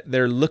is that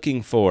they're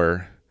looking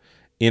for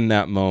in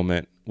that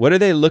moment? What are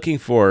they looking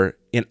for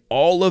in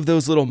all of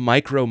those little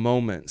micro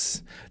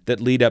moments that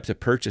lead up to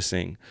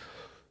purchasing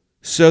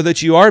so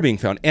that you are being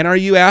found? And are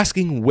you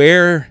asking,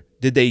 where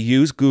did they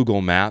use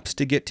Google Maps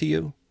to get to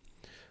you?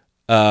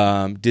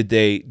 Did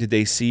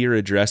they see your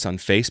address on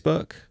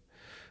Facebook?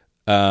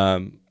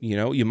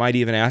 You might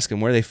even ask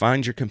them where they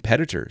find your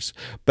competitors.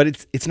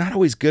 But it's not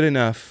always good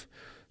enough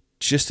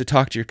just to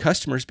talk to your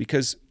customers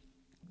because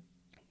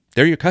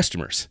they're your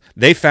customers.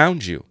 They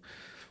found you.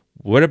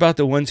 What about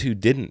the ones who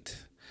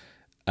didn't?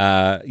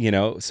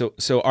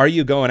 So are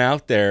you going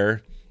out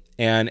there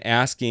and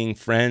asking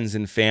friends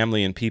and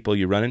family and people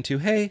you run into,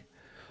 hey,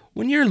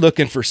 when you're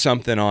looking for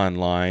something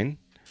online,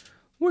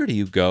 where do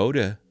you go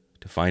to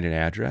find an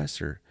address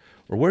or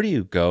where do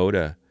you go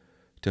to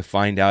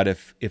find out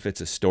if it's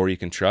a store you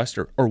can trust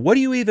or what do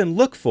you even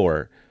look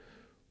for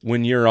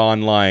when you're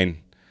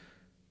online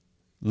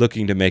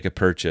looking to make a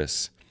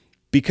purchase?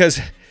 Because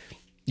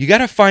you got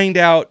to find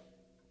out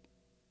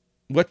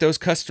what those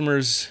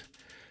customers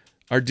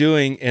are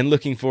doing and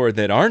looking for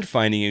that aren't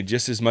finding you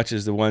just as much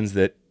as the ones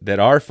that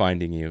are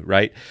finding you,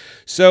 right?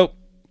 So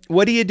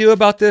what do you do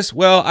about this?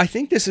 Well, I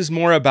think this is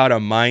more about a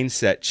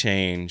mindset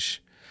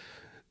change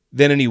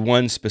than any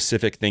one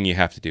specific thing you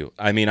have to do.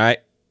 I mean,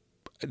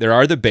 there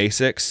are the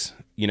basics.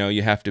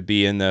 You have to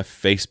be in the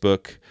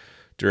Facebook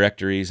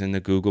directories and the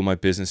Google My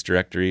Business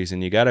directories,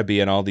 and you got to be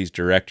in all these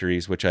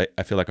directories, which I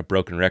feel like a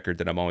broken record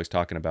that I'm always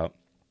talking about.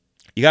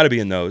 You got to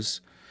be in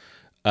those.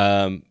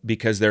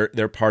 Because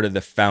they're part of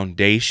the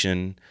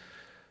foundation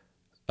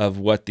of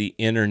what the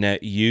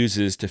internet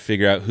uses to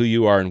figure out who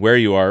you are and where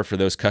you are for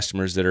those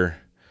customers that are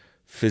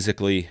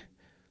physically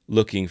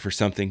looking for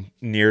something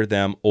near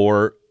them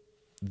or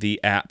the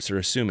apps are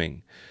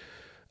assuming.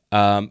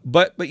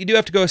 But you do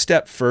have to go a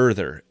step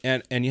further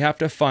and you have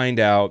to find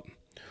out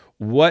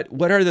what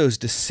are those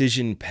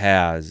decision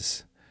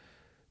paths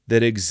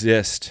that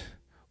exist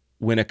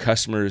when a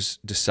customer's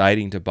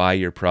deciding to buy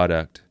your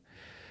product.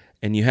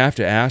 And you have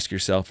to ask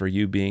yourself, are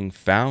you being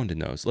found in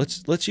those?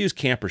 Let's use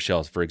camper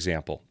shells, for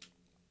example.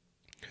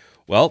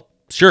 Well,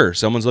 sure,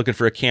 someone's looking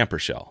for a camper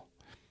shell.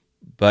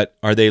 But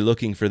are they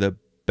looking for the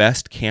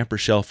best camper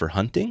shell for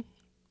hunting?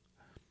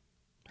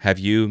 Have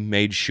you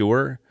made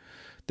sure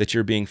that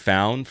you're being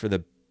found for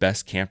the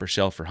best camper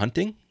shell for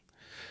hunting?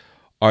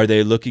 Are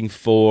they looking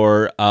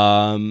for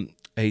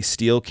a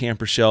steel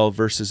camper shell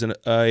versus a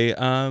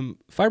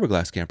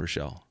fiberglass camper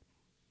shell?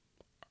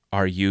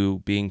 Are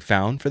you being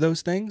found for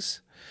those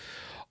things?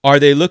 Are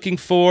they looking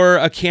for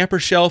a camper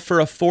shell for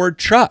a Ford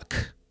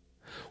truck?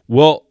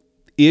 Well,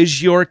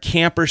 is your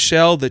camper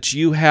shell that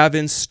you have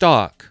in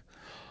stock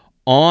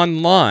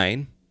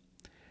online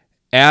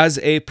as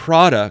a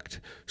product,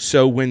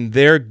 so when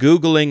they're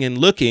Googling and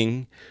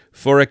looking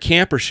for a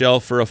camper shell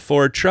for a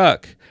Ford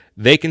truck,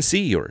 they can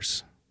see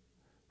yours?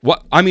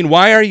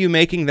 Why are you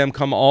making them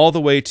come all the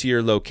way to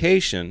your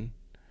location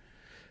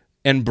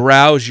and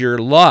browse your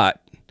lot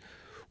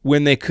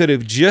when they could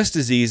have just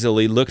as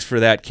easily looked for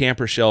that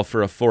camper shell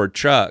for a Ford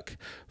truck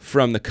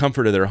from the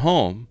comfort of their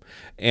home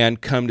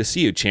and come to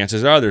see you?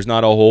 Chances are there's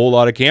not a whole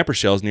lot of camper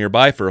shells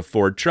nearby for a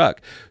Ford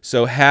truck.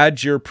 So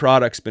had your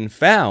products been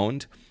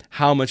found,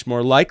 how much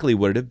more likely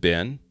would it have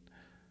been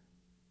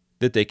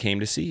that they came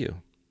to see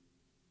you?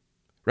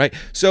 Right?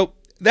 So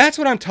that's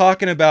what I'm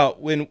talking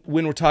about when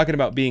we're talking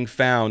about being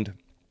found,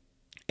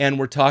 and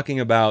we're talking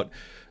about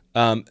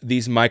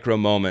these micro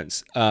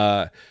moments.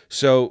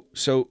 So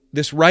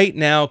this right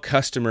now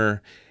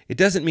customer, it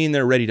doesn't mean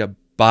they're ready to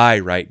buy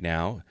right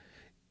now,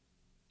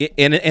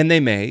 and they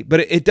may, but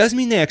it does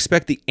mean they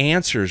expect the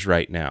answers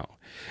right now.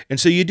 And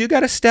so you do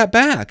got to step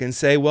back and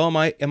say, well,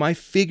 am I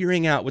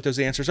figuring out what those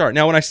answers are?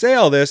 Now, when I say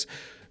all this,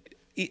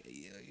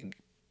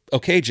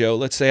 okay, Joe,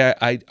 let's say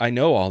I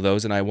know all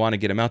those and I want to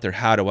get them out there.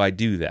 How do I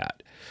do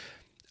that?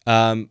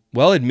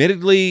 Well,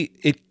 admittedly,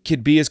 it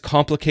could be as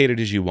complicated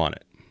as you want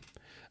it.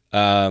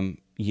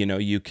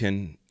 You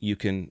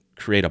can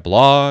create a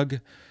blog,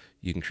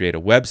 you can create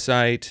a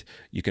website,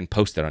 you can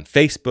post it on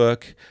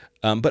Facebook.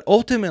 But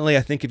ultimately,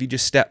 I think if you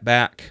just step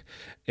back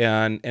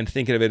and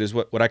think of it as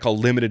what I call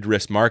limited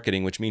risk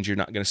marketing, which means you're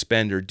not going to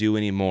spend or do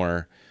any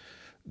more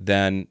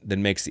than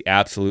makes the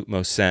absolute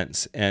most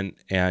sense,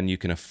 and you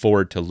can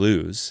afford to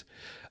lose.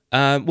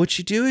 What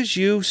you do is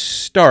you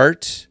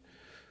start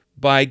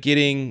by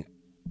getting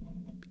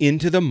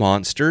into the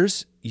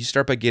monsters. You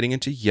start by getting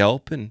into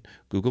Yelp and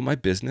Google My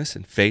Business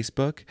and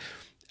Facebook,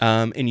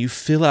 and you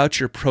fill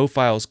out your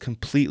profiles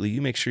completely. You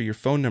make sure your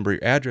phone number,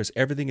 your address,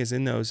 everything is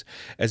in those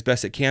as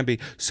best it can be.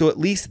 So at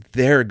least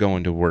they're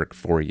going to work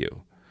for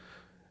you.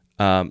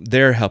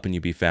 They're helping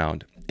you be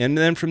found. And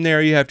then from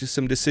there, you have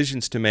some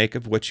decisions to make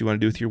of what you want to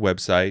do with your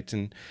website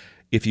and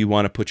if you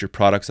want to put your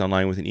products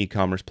online with an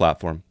e-commerce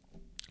platform.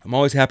 I'm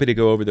always happy to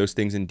go over those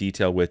things in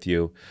detail with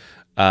you.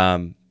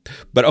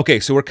 But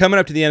okay, so we're coming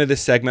up to the end of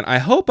this segment. I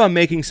hope I'm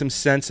making some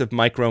sense of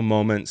micro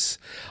moments.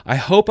 I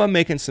hope I'm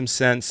making some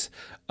sense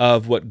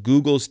of what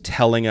Google's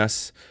telling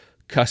us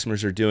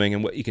customers are doing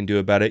and what you can do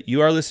about it.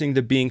 You are listening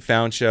to Being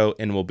Found Show,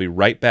 and we'll be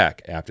right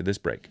back after this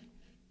break.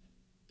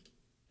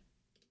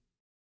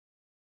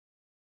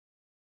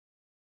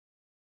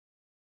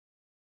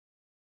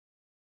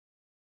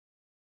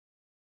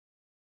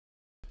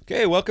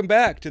 Okay, welcome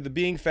back to the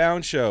Being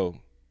Found Show,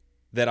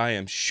 that I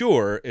am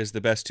sure is the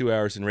best 2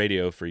 hours in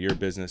radio for your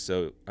business,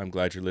 so I'm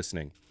glad you're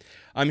listening.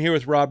 I'm here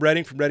with Rob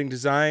Redding from Redding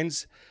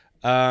Designs.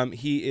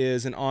 He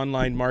is an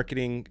online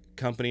marketing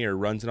company, or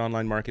runs an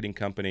online marketing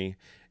company,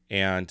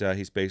 and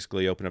he's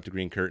basically opened up the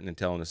green curtain and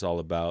telling us all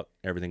about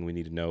everything we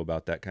need to know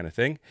about that kind of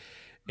thing.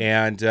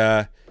 And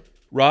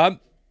Rob,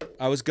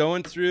 I was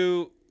going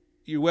through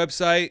your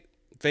website,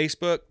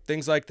 Facebook,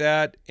 things like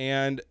that,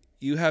 and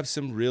you have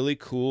some really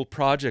cool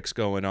projects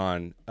going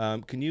on.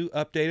 Can you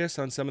update us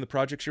on some of the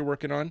projects you're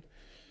working on?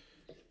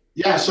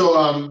 Yeah, so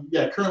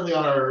currently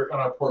on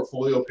our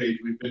portfolio page,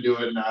 we've been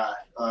doing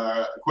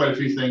quite a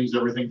few things.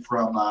 Everything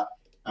from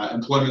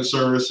employment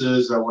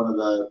services. One of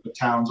the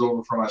towns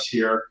over from us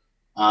here,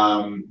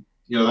 that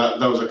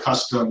was a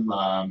custom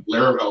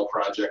Laravel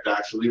project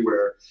actually,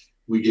 where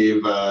we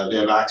gave they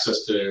have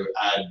access to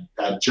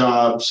add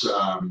jobs.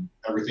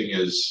 Everything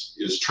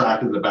is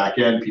tracked in the back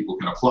end. People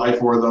can apply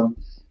for them.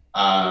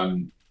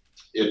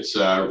 It's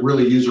a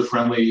really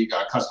user-friendly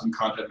custom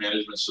content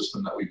management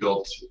system that we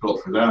built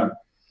for them.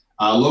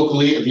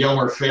 Locally at the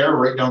Elmer Fair,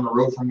 right down the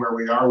road from where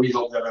we are, we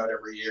help them out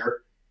every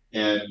year.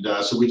 And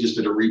so we just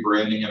did a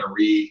rebranding and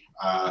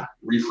a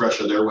refresh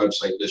of their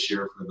website this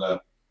year for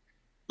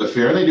the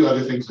fair. They do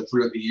other things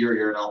throughout the year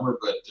here in Elmer,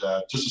 but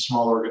just a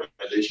small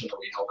organization that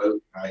we help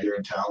out here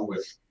in town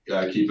with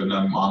keeping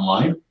them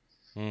online.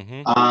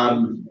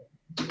 Mm-hmm.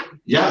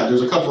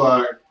 There's a couple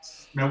of,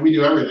 we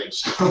do everything.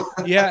 So.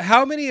 Yeah.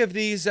 How many of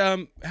these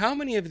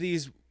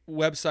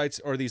websites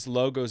or these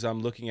logos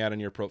I'm looking at in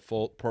your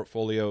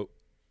portfolio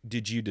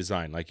did you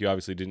design? Like, you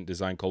obviously didn't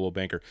design Coldwell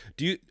Banker.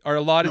 Are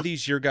a lot of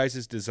these your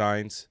guys'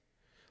 designs?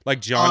 Like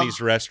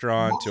Johnny's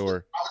Restaurant,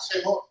 or? I would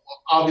say,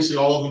 obviously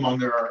all of them on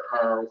there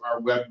are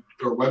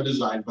web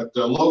design, but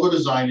the logo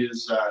design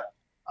is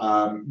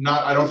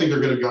not. I don't think they're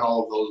going to be on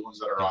all of those ones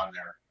that are on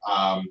there.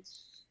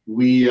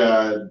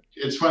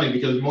 It's funny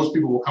because most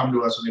people will come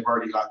to us and they've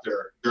already got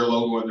their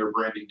logo and their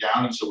branding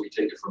down, and so we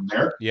take it from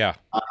there. Yeah.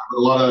 A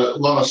lot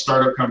of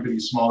startup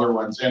companies, smaller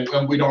ones, and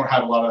we don't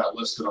have a lot of that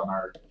listed on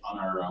our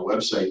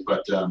website,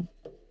 but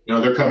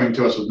they're coming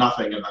to us with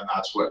nothing, and then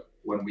that's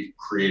when we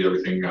create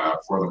everything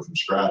for them from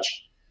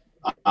scratch.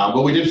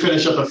 But we did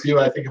finish up a few.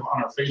 I think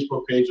on our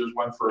Facebook page, there's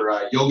one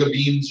for Yoga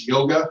Beans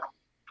Yoga.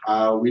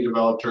 We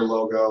developed her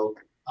logo.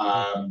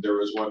 There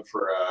was one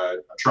for a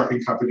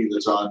trucking company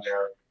that's on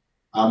there.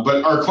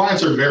 But our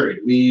clients are varied.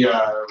 We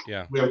have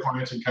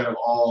clients in kind of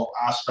all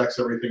aspects,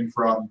 everything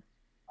from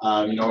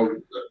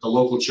the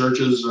local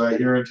churches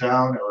here in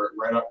town, or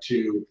right up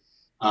to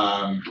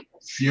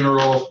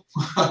funeral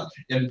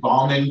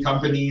embalming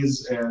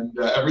companies and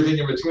everything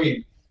in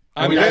between.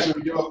 And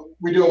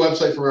we do a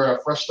website for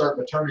Fresh Start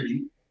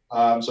Maternity,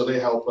 so they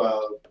help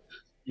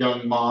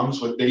young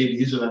moms with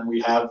babies, and then we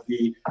have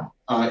the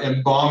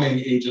embalming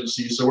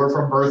agency. So we're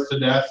from birth to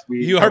death.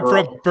 You are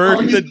from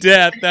birth to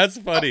death. That's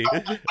funny.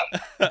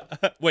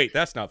 Wait,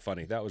 that's not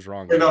funny. That was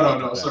wrong.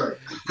 No, sorry.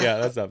 Yeah,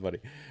 that's not funny.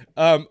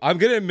 I'm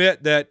going to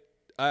admit that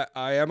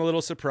I am a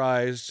little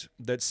surprised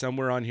that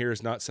somewhere on here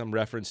is not some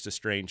reference to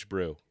Strange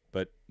Brew,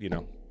 but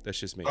that's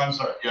just me. I'm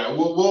sorry. Yeah,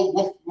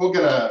 we'll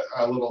get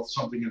a little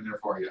something in there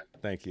for you.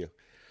 Thank you.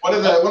 One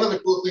of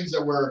the cool things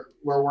that we're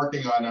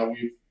working on,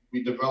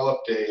 we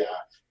developed a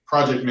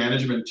project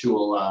management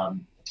tool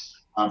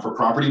for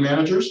property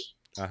managers.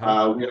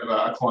 Uh-huh. We have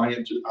a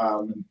client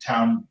in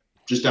town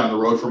just down the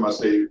road from us.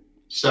 They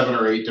 7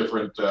 or 8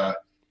 different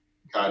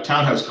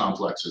townhouse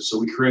complexes. So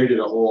we created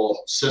a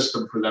whole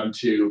system for them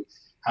to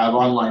have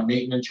online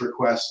maintenance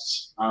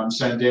requests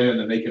sent in, and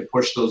then they can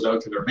push those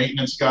out to their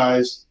maintenance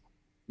guys.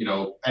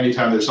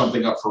 Anytime there's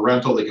something up for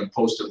rental, they can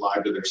post it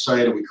live to their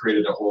site, and we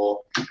created a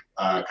whole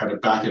kind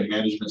of back-end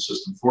management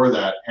system for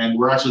that. And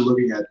we're actually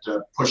looking at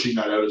pushing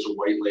that out as a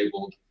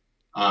white-labeled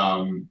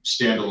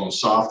standalone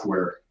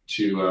software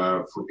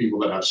for people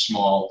that have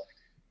small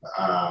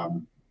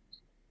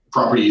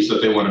properties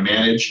that they want to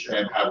manage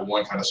and have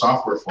one kind of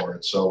software for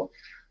it. So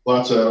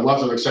lots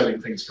of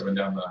exciting things coming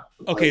down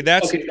the Okay,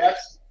 that's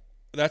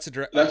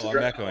I'm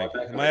echoing.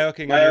 Am I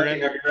echoing on your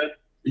end?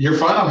 You're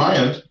fine on my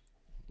end.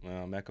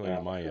 Well, I'm echoing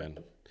on my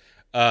end.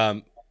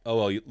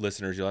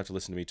 Listeners, you'll have to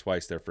listen to me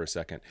twice there for a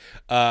second.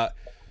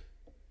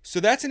 So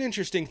that's an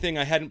interesting thing.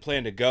 I hadn't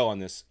planned to go on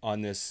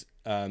this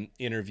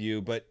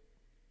interview, but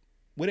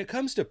when it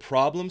comes to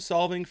problem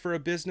solving for a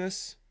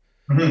business,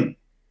 mm-hmm.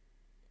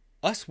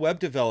 us web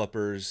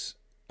developers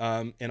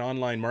and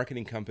online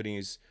marketing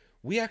companies,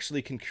 we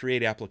actually can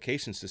create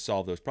applications to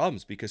solve those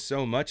problems, because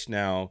so much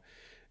now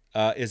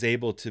is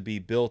able to be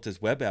built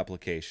as web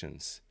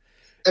applications.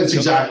 That's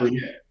exactly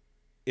it.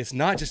 It's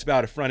not just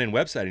about a front-end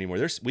website anymore.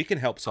 We can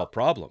help solve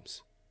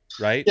problems,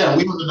 right? Yeah,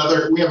 we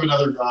have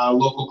another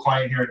local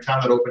client here in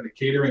town that opened a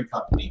catering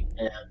company,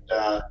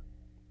 and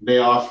they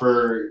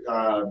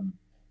offer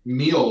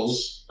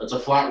meals. That's a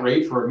flat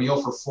rate for a meal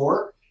for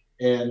 4,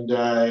 and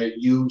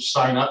you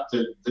sign up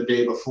the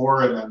day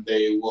before, and then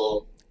they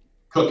will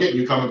cook it, and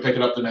you come and pick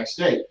it up the next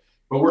day.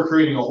 But we're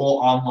creating a whole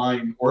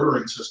online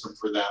ordering system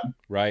for them,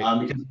 right?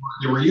 Because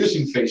they were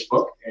using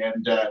Facebook,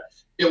 and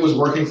it was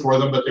working for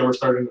them, but they were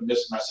starting to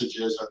miss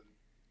messages, and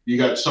you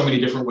got so many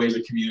different ways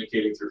of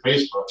communicating through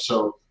Facebook.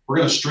 So we're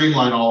going to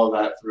streamline all of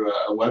that through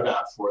a web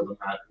app for them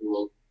that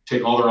will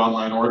take all their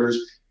online orders,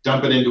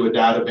 dump it into a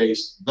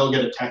database. They'll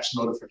get a text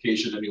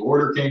notification and the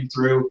order came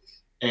through,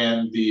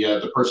 and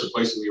the person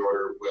placing the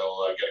order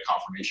will get a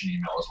confirmation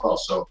email as well.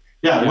 So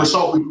yeah.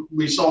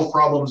 we solve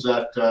problems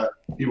that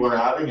people are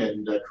having,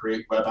 and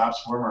create web apps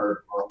for them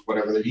or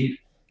whatever they need.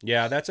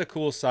 Yeah, that's a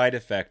cool side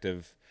effect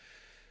of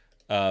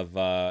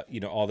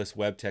all this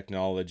web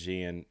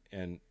technology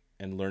and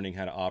learning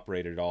how to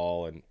operate it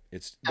all. And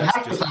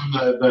half the time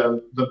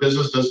the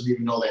business doesn't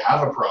even know they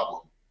have a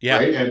problem. Yeah.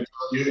 Right. And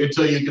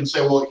until you can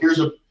say, well, here's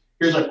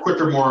a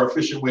quicker, more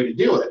efficient way to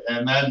do it,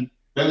 and then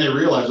they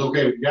realize,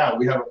 okay, yeah,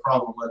 we have a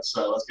problem. Let's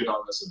get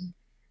on this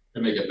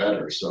and make it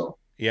better. So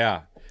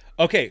yeah.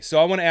 Okay, so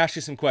I want to ask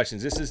you some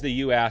questions. This is the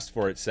You Asked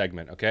For It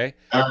segment, okay?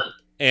 All right.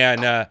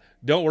 And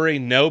don't worry,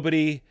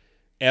 nobody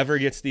ever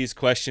gets these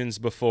questions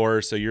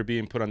before, so you're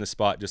being put on the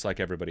spot just like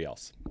everybody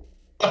else.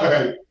 All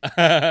right.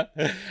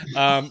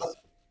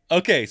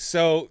 Okay,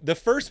 so the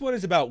first one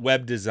is about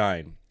web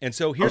design. And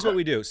so here's what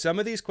we do. Some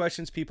of these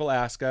questions people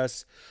ask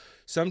us,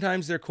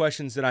 sometimes they're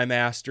questions that I'm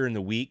asked during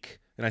the week,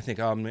 and I think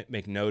I'll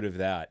make note of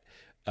that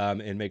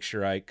and make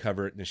sure I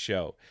cover it in the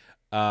show.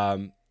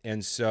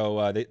 And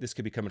so this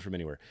could be coming from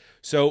anywhere.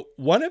 So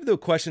one of the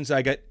questions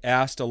I get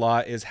asked a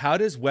lot is, how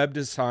does web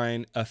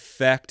design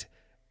affect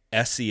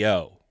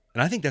SEO?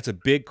 And I think that's a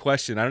big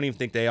question. I don't even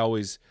think they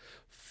always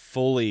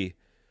fully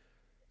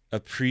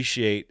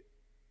appreciate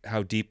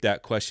how deep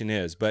that question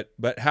is. But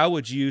how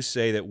would you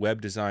say that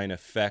web design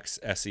affects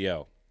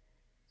SEO?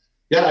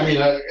 Yeah, I mean,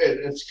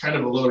 it's kind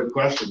of a loaded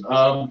question.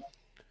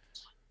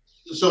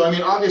 So, I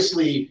mean,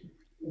 obviously,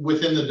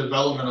 within the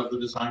development of the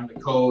design, the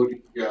code,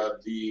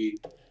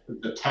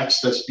 the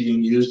text that's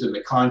being used in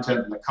the content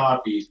and the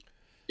copy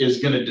is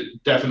going to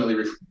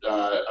definitely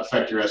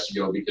affect your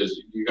SEO,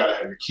 because you got to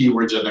have your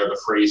keywords in there, the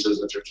phrases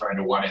that you're trying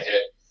to want to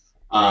hit,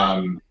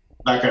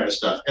 that kind of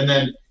stuff. And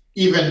then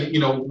even,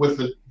 with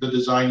the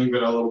design,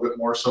 even a little bit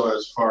more so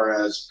as far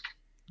as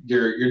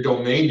your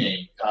domain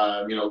name.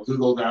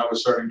 Google now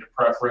is starting to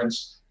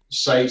preference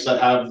sites that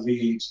have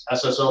the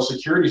SSL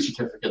security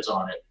certificates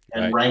on it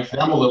and rank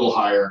them a little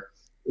higher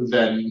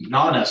than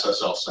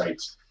non-SSL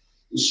sites.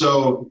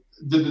 So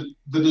the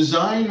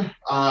design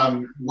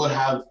will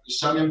have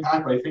some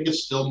impact, but I think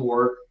it's still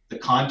more the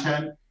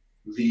content,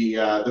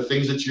 the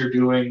things that you're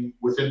doing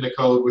within the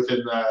code,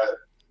 within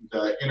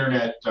the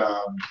internet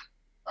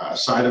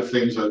side of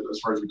things, as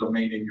far as your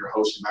domain name, your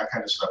host, and that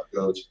kind of stuff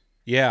goes.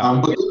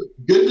 Yeah. But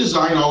good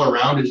design all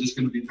around is just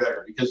going to be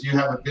better, because you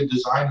have a good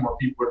design, more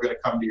people are going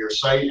to come to your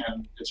site,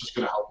 and it's just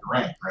going to help you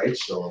rank, right?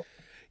 So.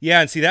 Yeah,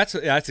 and see, that's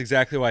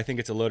exactly why I think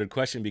it's a loaded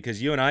question,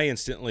 because you and I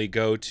instantly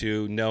go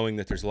to knowing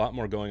that there's a lot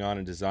more going on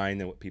in design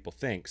than what people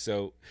think.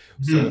 So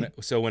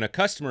when a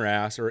customer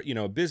asks, or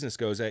a business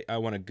goes, I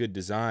want a good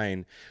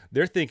design,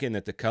 they're thinking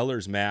that the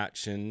colors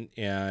match and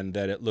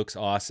that it looks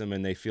awesome,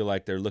 and they feel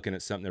like they're looking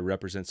at something that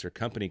represents their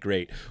company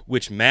great,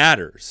 which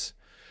matters.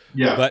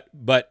 Yeah.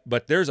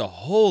 But there's a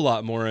whole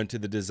lot more into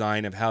the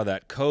design of how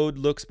that code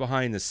looks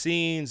behind the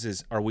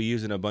scenes. Are we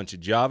using a bunch of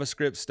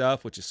JavaScript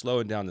stuff, which is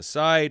slowing down the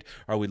site?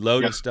 Are we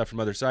loading stuff from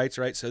other sites,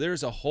 right? So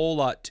there's a whole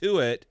lot to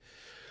it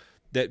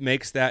that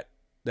makes that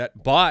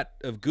bot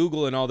of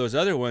Google and all those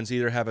other ones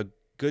either have a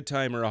good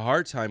time or a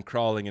hard time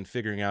crawling and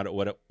figuring out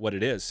what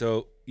it is.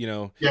 So,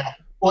 Yeah.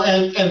 Well,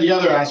 and the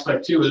other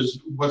aspect too is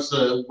what is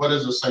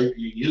the site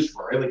being used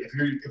for, right? Like if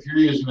you're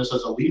using this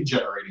as a lead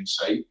generating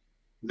site,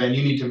 then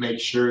you need to make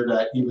sure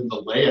that even the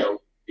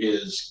layout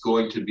is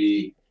going to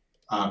be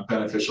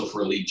beneficial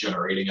for lead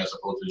generating, as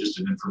opposed to just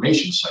an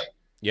information site.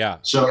 Yeah.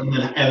 So and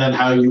then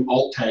how you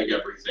alt tag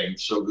everything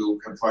so Google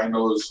can find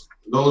those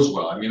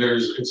well. I mean,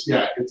 there's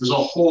a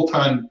whole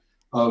ton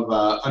of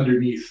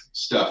underneath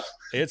stuff.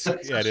 It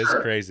is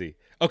crazy.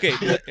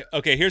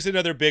 Okay. Here's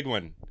another big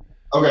one.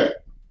 Okay.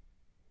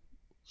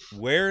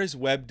 Where is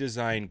web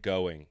design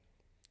going?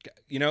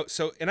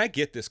 And I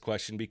get this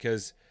question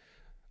because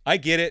I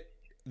get it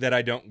that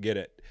I don't get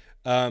it.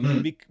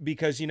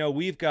 Because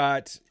we've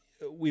got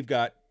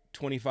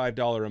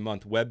 $25 a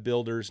month web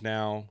builders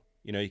now.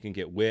 You can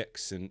get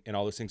Wix and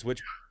all those things,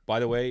 which, by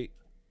the way,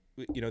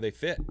 they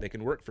fit. They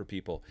can work for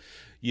people.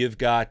 You've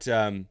got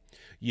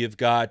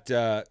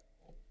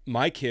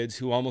my kids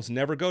who almost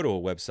never go to a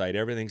website.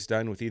 Everything's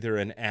done with either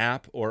an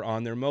app or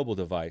on their mobile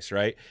device,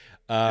 right?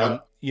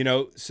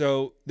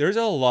 So there's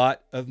a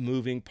lot of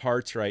moving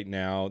parts right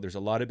now. There's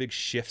a lot of big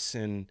shifts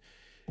in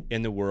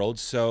the world.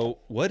 So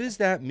what does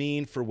that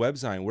mean for web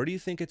design? Where do you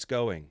think it's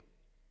going?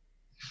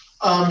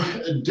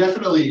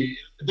 Definitely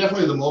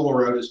the mobile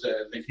route is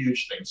the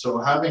huge thing.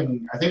 So I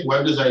think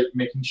web design,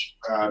 making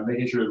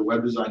sure the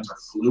web designs are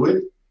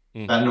fluid,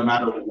 that no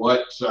matter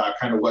what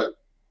what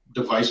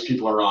device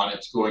people are on,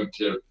 it's going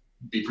to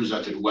be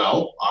presented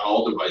well on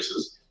all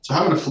devices. So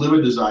having a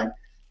fluid design.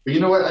 But you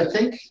know what? I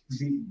think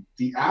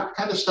the app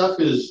kind of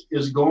stuff is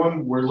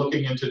going. We're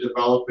looking into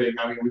developing.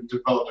 I mean, we've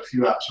developed a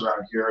few apps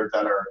around here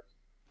that are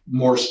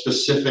more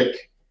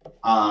specific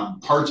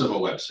parts of a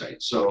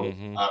website. So,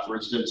 for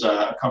instance,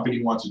 a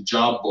company wants a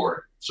job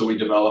board, so we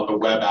develop a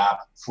web app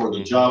for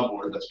the job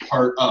board that's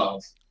part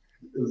of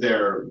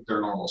their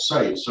normal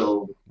site.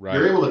 So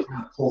you're able to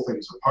kind of pull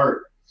things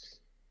apart.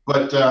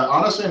 But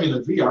honestly, I mean,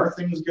 the VR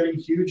thing is getting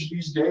huge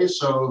these days.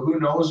 So who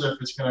knows if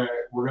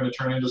we're gonna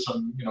turn into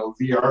some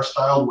VR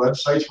styled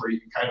websites where you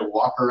can kind of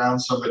walk around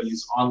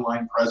somebody's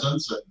online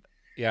presence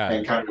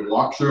and kind of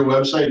walk through a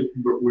website.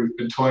 We've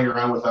been toying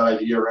around with that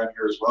idea around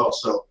here as well.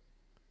 So,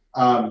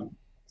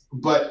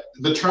 but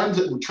the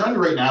trend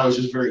right now is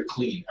just very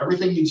clean.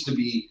 Everything needs to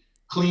be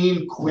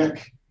clean,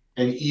 quick,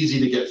 and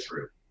easy to get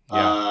through.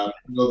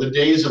 The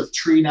days of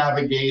tree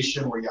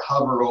navigation where you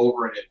hover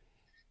over and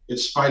it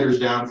spiders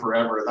down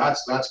forever,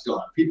 that's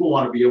gone. People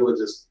want to be able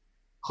to just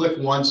click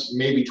once,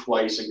 maybe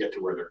twice, and get to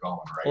where they're going,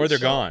 right? Or they're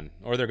gone.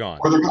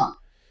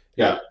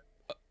 Yeah.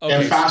 Okay.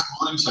 And fast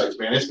loading sites,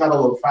 man. It's got to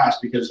load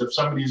fast, because if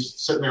somebody's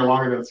sitting there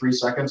longer than 3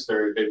 seconds,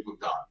 they've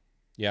moved on.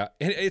 Yeah.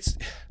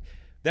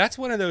 That's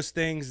one of those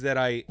things that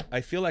I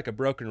feel like a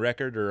broken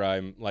record, or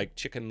I'm like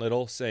Chicken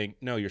Little saying,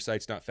 no, your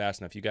site's not fast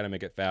enough. You got to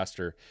make it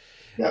faster.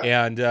 Yeah.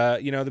 And,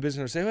 the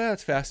business will say, well,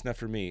 it's fast enough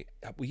for me.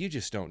 Well, you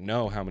just don't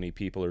know how many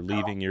people are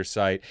leaving your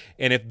site.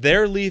 And if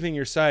they're leaving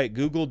your site,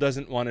 Google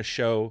doesn't want to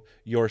show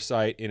your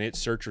site in its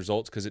search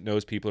results because it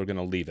knows people are going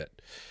to leave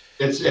it.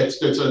 There's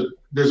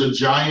a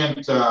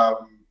giant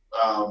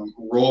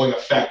rolling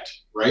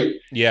effect, right?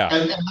 Yeah.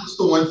 And that's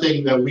the one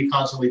thing that we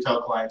constantly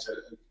tell clients.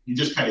 You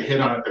just kind of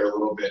hit on it there a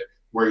little bit,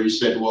 where you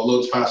said, well, it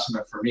loads fast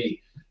enough for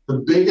me. The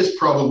biggest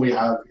problem we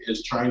have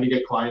is trying to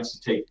get clients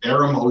to take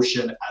their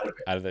emotion out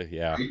of it.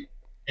 Yeah. Right?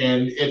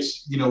 And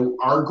it's,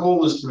 our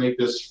goal is to make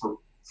this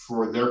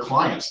for their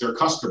clients, their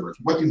customers.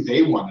 What do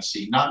they want to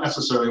see? Not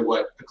necessarily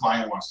what the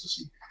client wants to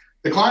see.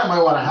 The client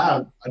might want to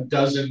have a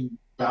dozen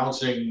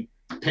bouncing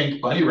pink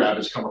bunny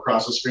rabbits come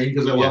across the screen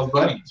because they love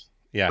bunnies.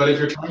 Yeah. But if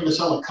you're trying to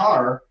sell a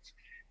car,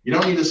 you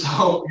don't need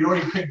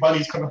pink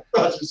bunnies coming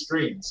across the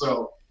screen.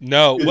 So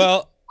no,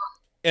 well,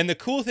 and the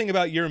cool thing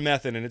about your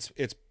method, and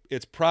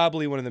it's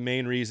probably one of the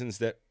main reasons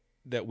that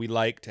we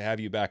like to have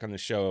you back on the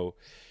show,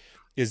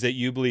 is that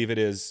you believe it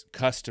is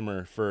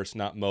customer first,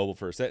 not mobile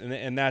first.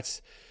 And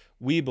that's,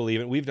 we believe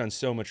it. We've done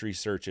so much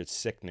research, it's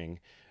sickening.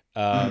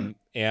 And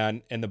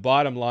the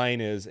bottom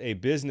line is a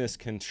business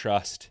can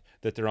trust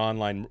that their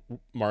online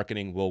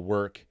marketing will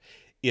work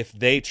if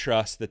they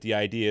trust that the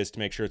idea is to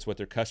make sure it's what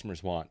their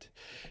customers want.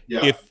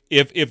 Yeah.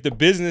 If the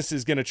business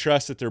is going to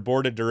trust that their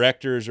board of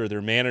directors or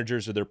their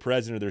managers or their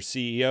president or their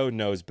CEO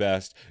knows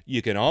best,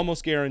 you can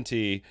almost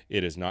guarantee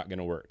it is not going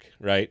to work,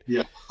 right?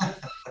 Yeah.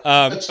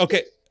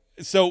 Okay.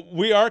 So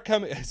we are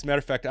coming, as a matter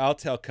of fact, I'll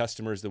tell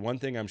customers the one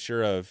thing I'm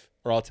sure of,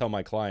 or I'll tell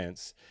my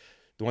clients,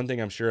 the one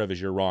thing I'm sure of is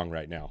you're wrong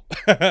right now.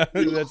 That's,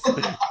 You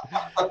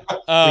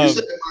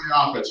said it in my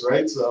office,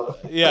 right? So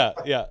yeah.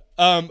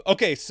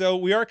 Okay, so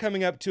we are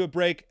coming up to a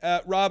break.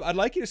 Rob, I'd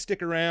like you to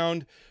stick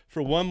around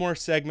for one more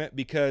segment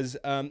because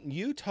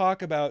you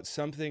talk about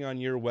something on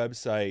your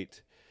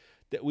website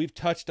that we've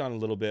touched on a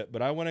little bit,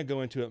 but I want to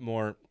go into it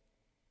more,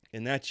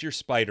 and that's your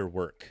spider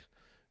work,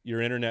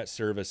 your internet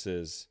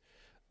services.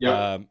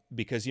 yeah.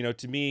 Because,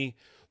 to me,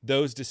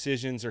 those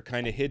decisions are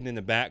kind of hidden in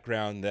the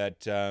background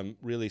that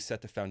really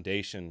set the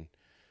foundation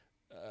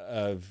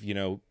of,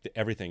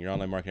 everything, your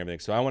online marketing, everything.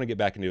 So I want to get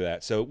back into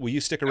that. So will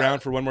you stick around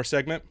for one more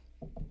segment?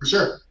 For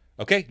sure.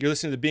 Okay, you're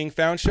listening to the Being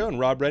Found Show and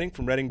Rob Redding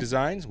from Redding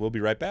Designs. We'll be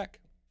right back.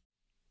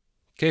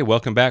 Okay,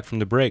 welcome back from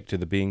the break to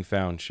the Being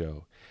Found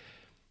Show.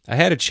 I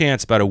had a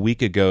chance about a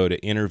week ago to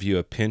interview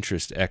a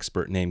Pinterest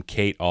expert named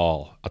Kate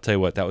All. I'll tell you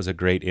what, that was a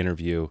great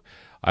interview.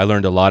 I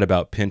learned a lot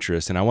about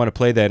Pinterest, and I want to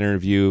play that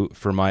interview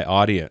for my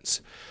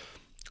audience.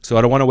 So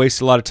I don't want to waste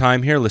a lot of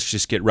time here. Let's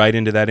just get right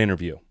into that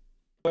interview.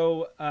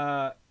 So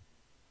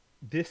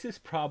this is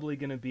probably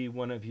going to be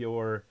one of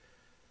your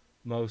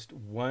most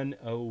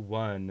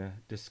 101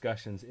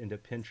 discussions into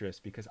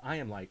Pinterest because I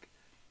am like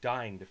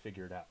dying to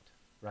figure it out,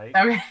 right?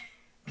 Okay.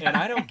 And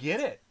I don't get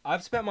it.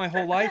 I've spent my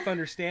whole life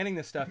understanding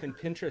this stuff, and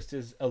Pinterest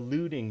is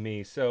eluding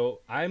me. So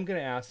I'm going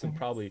to ask some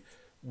probably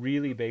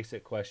really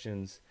basic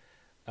questions.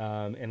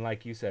 And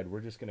like you said,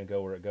 we're just going to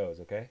go where it goes,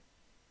 okay?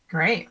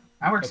 Great.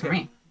 That works for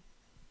me.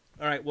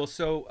 All right. Well,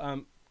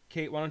 so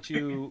Kate, why don't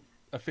you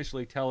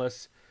officially tell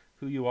us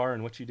who you are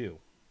and what you do?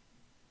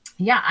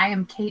 Yeah, I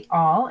am Kate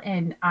All,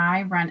 and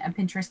I run a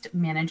Pinterest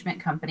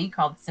management company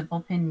called Simple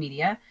Pin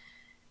Media.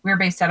 We're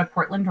based out of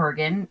Portland,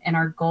 Oregon, and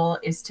our goal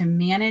is to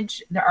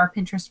manage our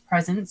Pinterest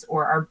presence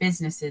or our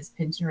business's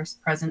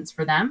Pinterest presence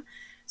for them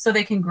so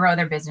they can grow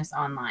their business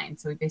online.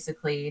 So we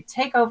basically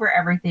take over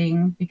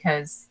everything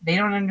because they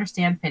don't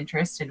understand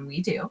Pinterest and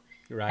we do.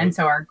 Right. And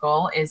so our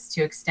goal is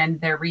to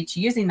extend their reach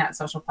using that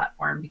social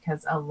platform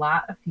because a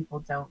lot of people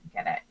don't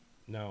get it.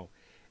 No.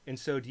 And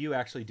so do you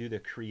actually do the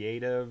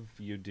creative?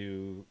 You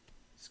do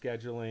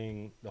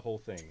scheduling, the whole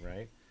thing,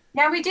 right?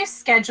 Yeah, we do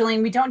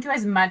scheduling. We don't do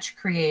as much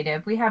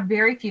creative. We have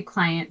very few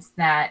clients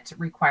that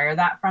require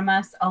that from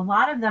us. A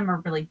lot of them are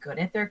really good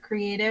at their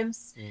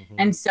creatives. Mm-hmm.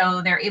 And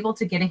so they're able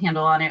to get a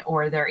handle on it,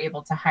 or they're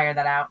able to hire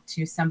that out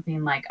to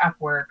something like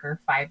Upwork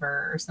or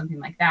Fiverr or something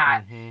like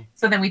that. Mm-hmm.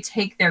 So then we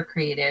take their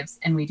creatives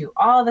and we do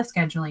all the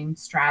scheduling,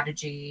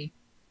 strategy,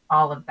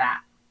 all of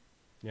that.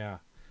 Yeah.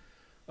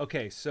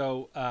 Okay,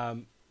 so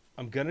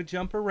I'm going to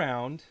jump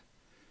around.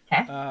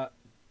 Okay.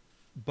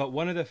 But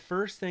one of the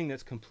first thing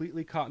that's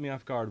completely caught me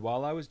off guard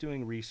while I was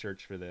doing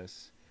research for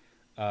this,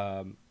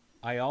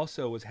 I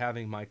also was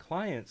having my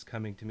clients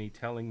coming to me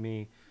telling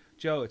me,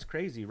 Joe, it's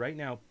crazy. Right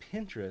now,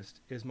 Pinterest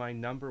is my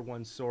number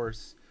one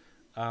source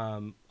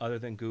other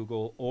than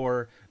Google.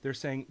 Or they're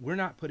saying, we're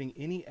not putting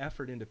any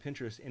effort into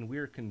Pinterest and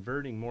we're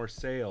converting more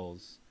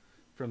sales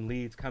from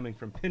leads coming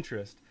from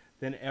Pinterest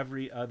than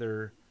every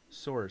other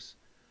source.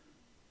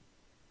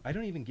 I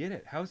don't even get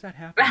it. How is that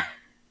happening?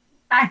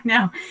 I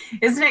know.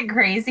 Isn't it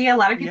crazy? A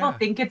lot of people Yeah.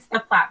 think it's the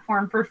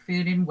platform for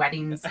food and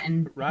weddings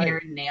and Right. hair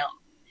and nails.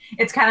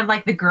 It's kind of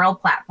like the girl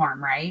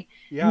platform, right?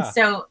 Yeah. And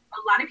so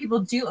a lot of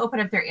people do open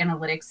up their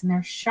analytics and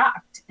they're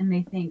shocked and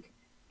they think,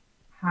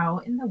 how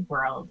in the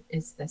world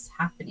is this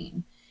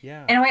happening?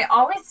 Yeah. And what I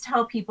always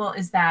tell people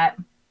is that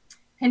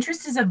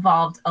Pinterest has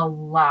evolved a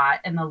lot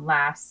in the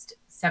last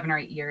 7 or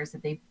 8 years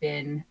that they've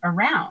been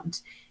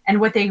around. And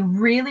what they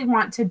really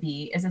want to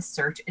be is a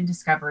search and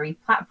discovery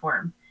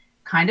platform.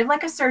 Kind of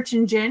like a search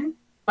engine,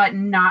 but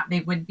not, they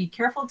would be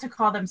careful to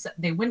call them,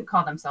 they wouldn't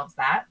call themselves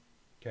that.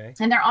 Okay.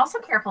 And they're also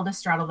careful to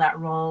straddle that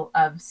role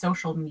of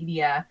social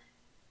media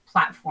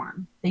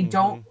platform. They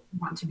don't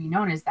want to be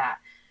known as that.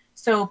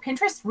 So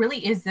Pinterest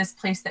really is this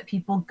place that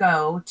people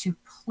go to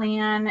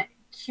plan,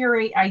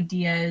 curate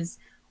ideas,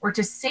 or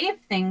to save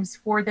things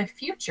for the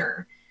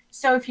future.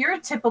 So if you're a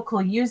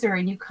typical user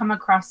and you come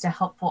across a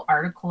helpful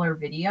article or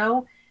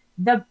video,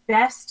 the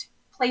best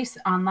place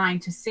online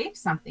to save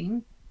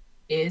something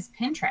is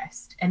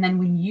Pinterest. And then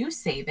when you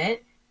save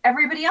it,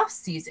 everybody else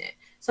sees it.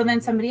 So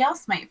then somebody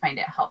else might find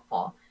it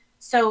helpful.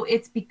 So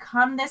it's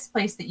become this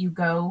place that you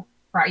go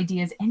for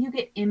ideas and you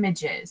get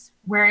images.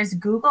 Whereas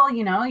Google,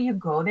 you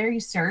go there, you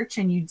search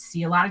and you'd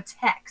see a lot of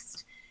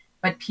text,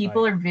 but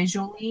people are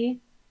visually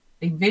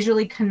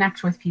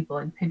connect with people,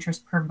 and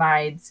Pinterest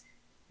provides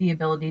the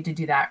ability to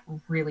do that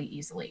really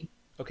easily.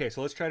 Okay,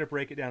 so let's try to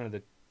break it down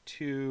into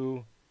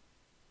two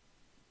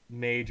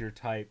major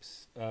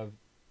types of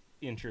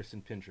interest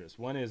in Pinterest.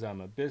 One is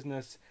I'm a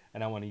business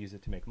and I want to use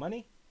it to make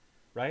money,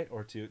 right?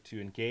 Or to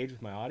engage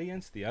with my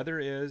audience. The other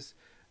is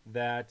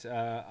that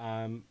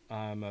I'm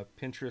a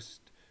Pinterest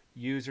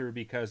user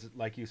because,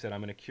 like you said,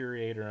 I'm a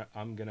curator.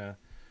 I'm gonna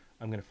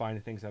find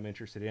the things I'm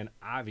interested in.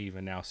 I've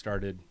even now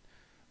started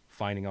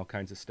finding all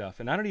kinds of stuff,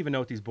 and I don't even know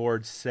what these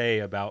boards say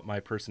about my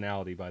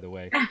personality, by the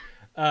way.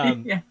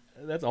 Yeah.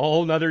 That's a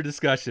whole nother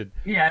discussion.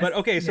 Yes. But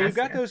okay, so Yes, we've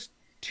got yes. those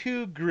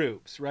two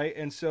groups, right?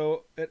 And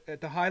so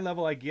at the high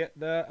level, I get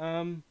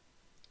the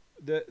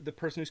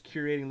person who's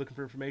curating, looking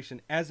for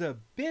information. As a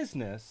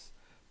business,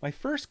 my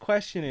first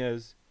question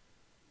is,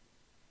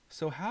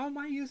 so how am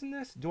I using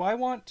this? Do I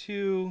want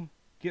to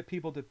get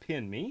people to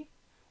pin me,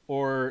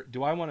 or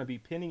do I want to be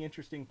pinning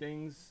interesting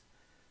things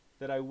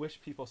that I wish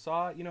people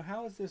saw? You know,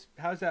 how's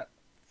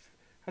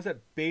that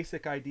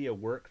basic idea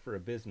work for a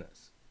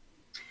business?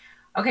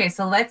 Okay,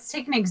 so let's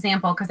take an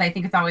example, because I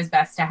think it's always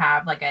best to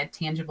have like a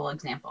tangible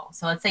example.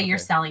 So let's say you're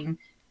selling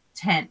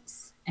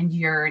tents and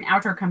you're an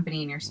outdoor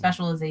company and your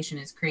specialization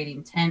is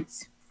creating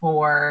tents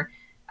for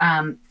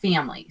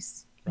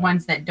families,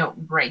 ones that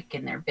don't break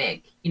and they're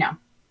big, you know.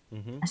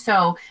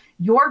 So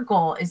your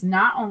goal is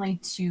not only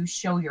to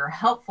show your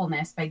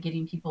helpfulness by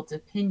getting people to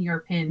pin your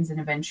pins and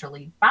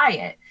eventually buy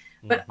it,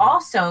 but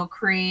also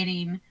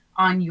creating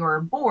on your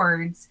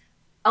boards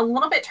a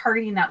little bit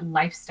targeting that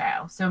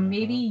lifestyle. So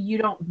maybe you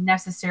don't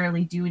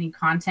necessarily do any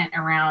content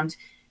around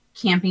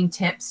camping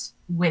tips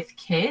with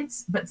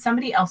kids, but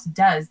somebody else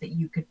does that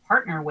you could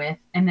partner with.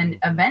 And then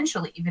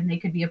eventually even they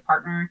could be a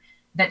partner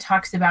that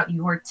talks about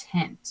your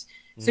tent.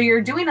 So you're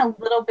doing a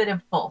little bit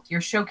of both.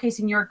 You're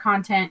showcasing your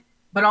content,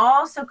 but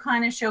also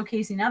kind of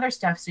showcasing other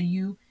stuff. So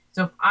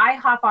if I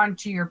hop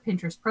onto your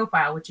Pinterest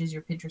profile, which is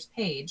your Pinterest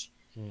page,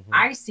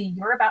 I see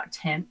you're about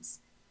tents,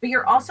 but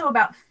you're also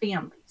about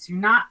families. You're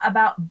not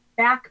about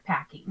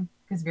backpacking,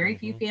 because very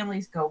few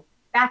families go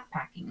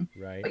backpacking,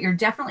 but you're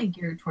definitely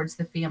geared towards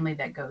the family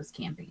that goes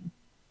camping.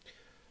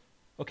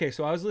 Okay,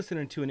 so I was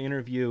listening to an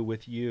interview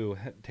with you.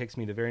 It takes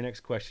me to the very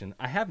next question.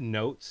 I have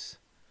notes,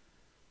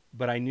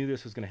 but I knew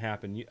this was going to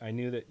happen. I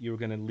knew that you were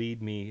going to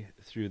lead me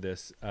through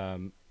this.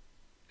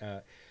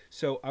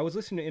 So I was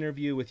listening to an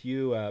interview with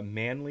you,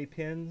 Manly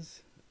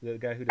Pins, the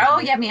guy who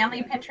does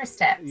Manly Pinterest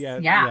tips.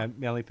 Yeah,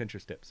 Manly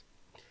Pinterest tips.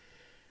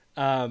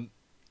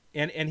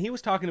 And he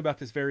was talking about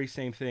this very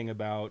same thing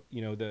about,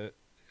 you know,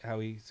 how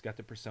he's got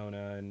the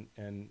persona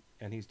and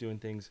he's doing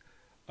things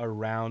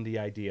around the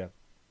idea.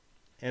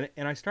 And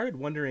I started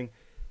wondering,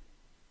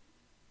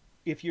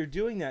 if you're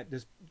doing that,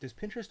 does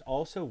Pinterest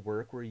also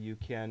work where you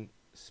can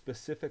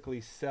specifically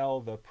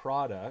sell the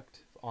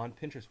product on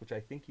Pinterest, which I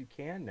think you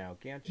can now,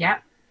 can't you?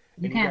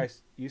 Yeah,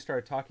 you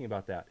started talking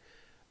about that.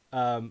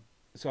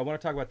 So I want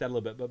to talk about that a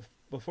little bit. But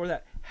before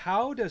that,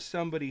 how does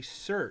somebody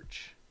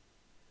search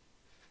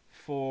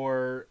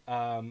for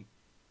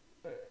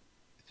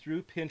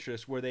through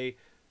Pinterest where they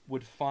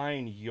would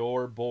find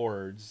your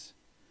boards?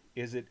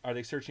 Are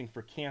they searching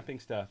for camping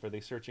stuff? Are they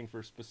searching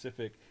for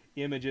specific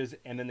images,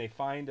 and then they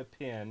find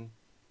an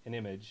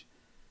image,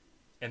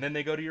 and then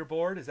they go to your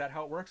board? Is that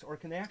how it works? Or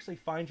can they actually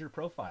find your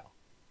profile?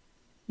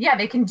 Yeah,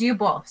 they can do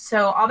both.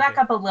 So I'll back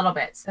up a little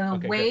bit. So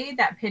the way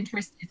that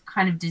Pinterest is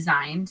kind of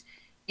designed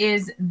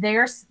is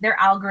their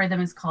algorithm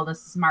is called a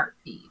smart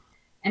feed.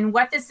 And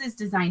what this is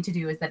designed to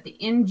do is that the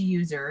end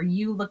user,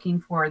 you looking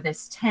for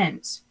this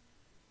tent,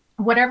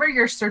 whatever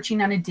you're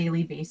searching on a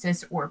daily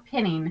basis or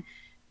pinning,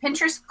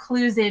 Pinterest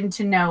clues in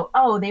to know,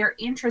 they're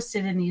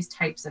interested in these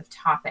types of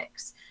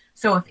topics.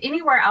 So if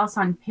anywhere else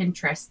on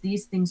Pinterest,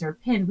 these things are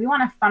pinned, we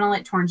want to funnel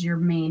it towards your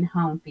main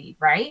home feed,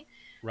 right?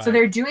 So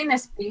they're doing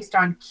this based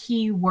on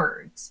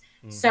keywords.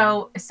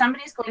 So if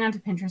somebody's going onto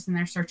Pinterest and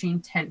they're searching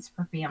tents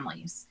for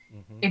families,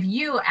 if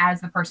you,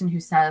 as the person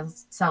who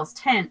sells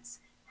tents,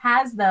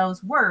 has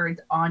those words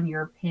on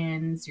your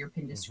pins, your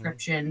pin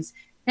descriptions,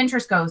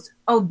 Pinterest goes,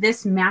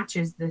 this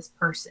matches this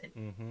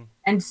person.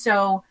 And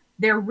so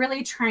they're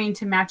really trying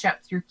to match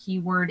up through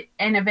keyword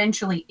and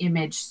eventually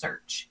image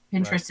search.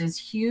 Pinterest is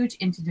huge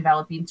into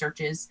developing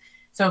searches.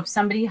 So if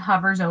somebody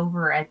hovers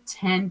over a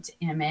tent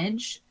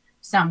image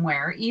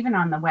somewhere, even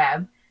on the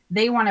web,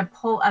 they want to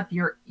pull up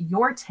your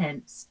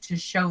tents to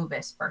show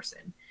this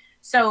person.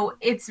 So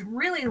it's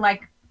really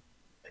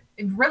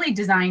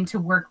designed to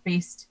work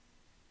based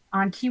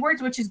on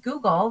keywords, which is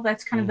Google.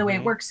 That's kind of the way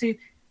it works. So,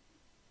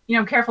 you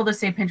know, careful to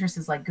say Pinterest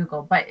is like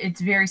Google, but it's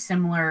very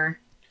similar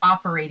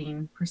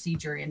operating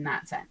procedure in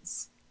that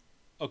sense.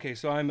 Okay,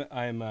 so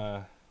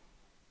I'm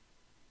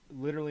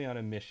literally on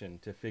a mission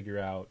to figure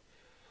out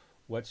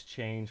what's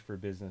changed for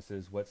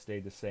businesses, what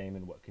stayed the same,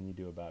 and what can you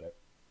do about it.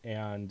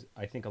 And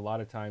I think a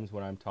lot of times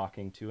when I'm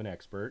talking to an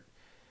expert,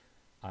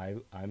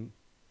 I'm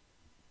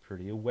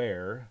pretty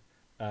aware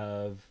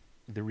of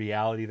the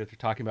reality that they're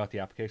talking about, the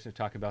application,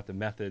 they're talking about the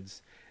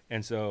methods.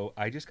 And so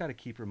I just got to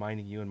keep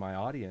reminding you and my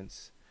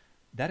audience,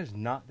 that is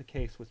not the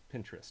case with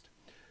Pinterest.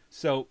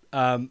 So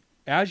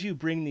as you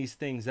bring these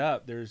things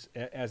up,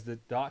 as the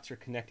dots are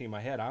connecting in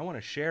my head, I want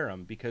to share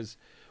them, because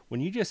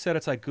when you just said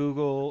it's like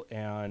Google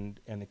and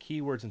the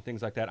keywords and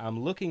things like that,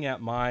 I'm looking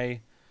at my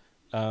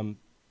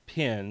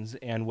pins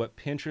and what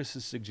Pinterest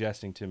is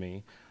suggesting to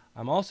me,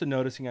 I'm also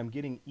noticing I'm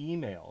getting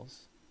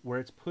emails where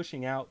it's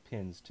pushing out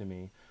pins to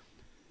me.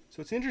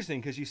 So it's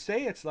interesting because you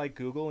say it's like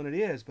Google, and it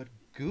is, but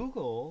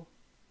Google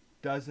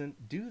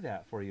doesn't do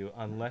that for you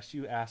unless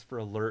you ask for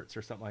alerts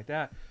or something like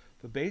that.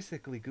 But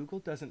basically, Google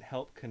doesn't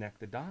help connect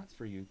the dots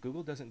for you.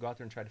 Google doesn't go out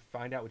there and try to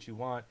find out what you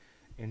want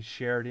and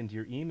share it into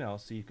your email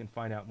so you can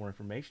find out more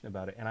information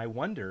about it. And I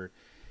wonder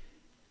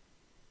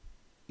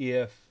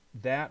if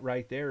that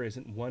right there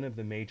isn't one of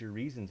the major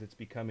reasons it's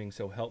becoming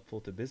so helpful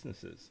to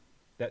businesses.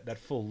 That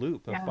full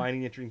loop of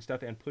finding interesting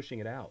stuff and pushing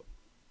it out.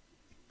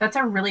 That's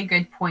a really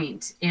good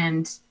point.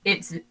 And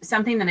it's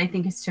something that I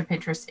think is to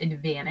Pinterest's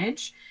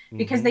advantage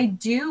because they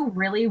do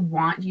really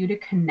want you to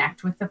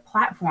connect with the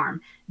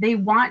platform. They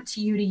want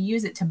you to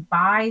use it to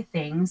buy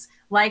things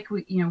like,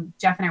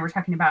 Jeff and I were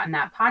talking about in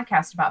that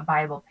podcast about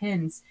buyable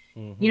pins.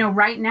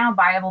 Right now,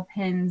 buyable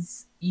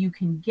pins you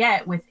can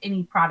get with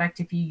any product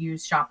if you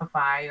use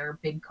Shopify or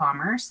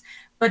BigCommerce,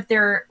 but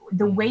the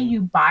way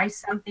you buy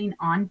something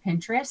on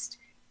Pinterest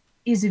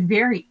is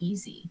very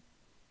easy,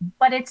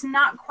 but it's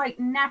not quite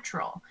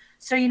natural.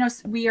 So,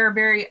 we are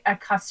very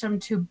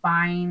accustomed to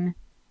buying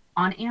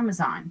on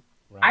Amazon.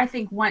 Right. I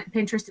think what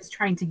Pinterest is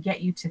trying to get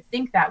you to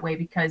think that way,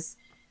 because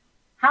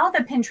how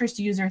the Pinterest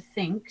user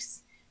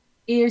thinks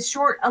is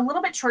a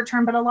little bit short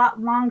term, but a lot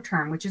long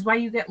term, which is why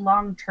you get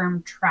long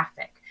term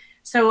traffic.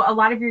 So a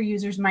lot of your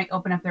users might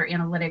open up their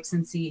analytics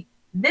and see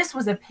this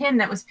was a pin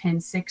that was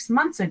pinned 6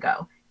 months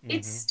ago.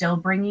 It's still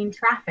bringing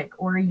traffic,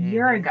 or a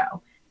year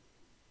ago.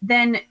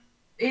 Then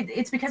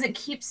it's because it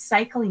keeps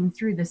cycling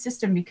through the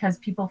system because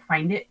people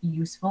find it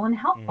useful and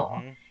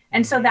helpful.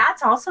 And so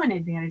that's also an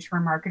advantage for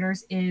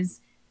marketers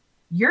is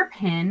your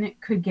pin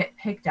could get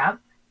picked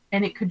up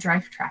and it could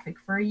drive traffic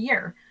for a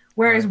year.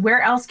 Whereas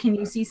where else can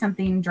you see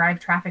something drive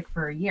traffic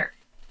for a year?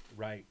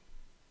 Right.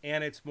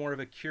 And it's more of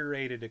a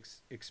curated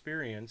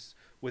experience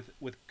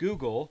with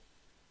Google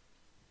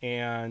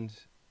and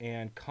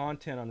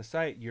content on the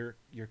site. You're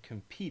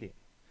competing.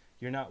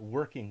 You're not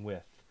working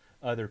with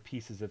other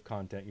pieces of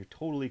content. You're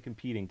totally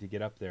competing to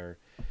get up there.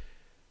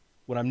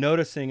 What I'm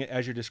noticing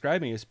as you're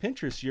describing is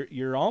Pinterest,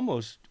 you're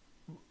almost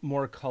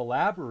more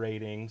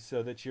collaborating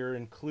so that you're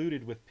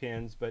included with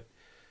pins,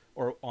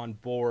 or on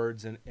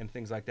boards and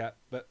things like that.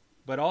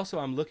 But also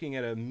I'm looking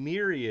at a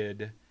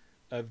myriad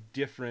of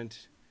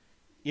different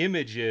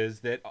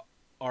images that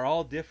are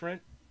all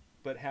different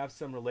but have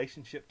some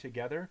relationship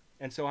together.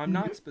 And so I'm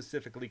not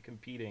specifically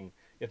competing.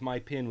 If my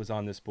pin was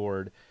on this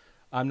board,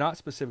 I'm not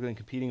specifically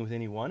competing with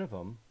any one of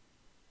them,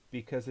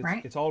 because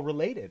it's all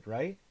related,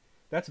 right?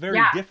 That's very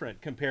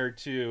different compared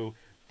to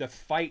the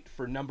fight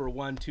for number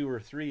 1, 2, or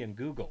 3 in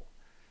Google.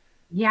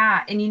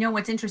 Yeah. And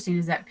what's interesting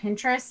is that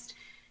Pinterest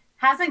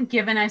hasn't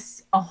given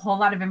us a whole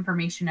lot of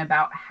information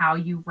about how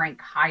you rank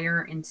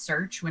higher in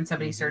search when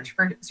somebody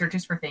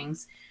searches for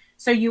things.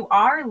 So you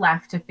are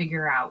left to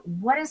figure out,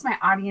 what is my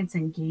audience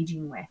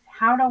engaging with?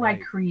 How do I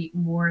create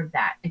more of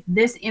that? If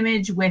this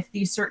image with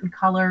these certain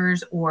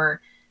colors,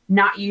 or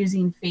not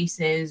using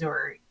faces,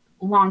 or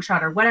long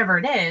shot, or whatever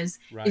it is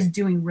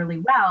doing really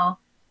well,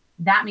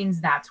 that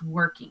means that's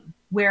working.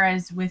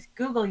 Whereas with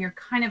Google, you're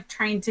kind of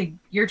trying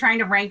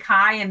to rank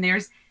high, and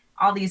there's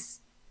all these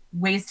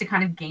ways to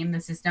kind of game the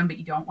system, but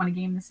you don't want to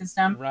game the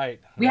system.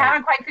 We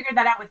haven't quite figured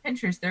that out with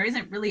Pinterest. There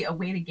isn't really a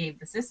way to game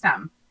the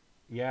system.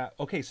 Yeah.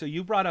 Okay. So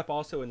you brought up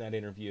also in that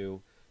interview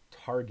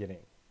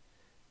targeting.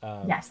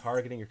 Yes.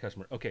 Targeting your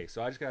customer. Okay.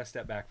 So I just got to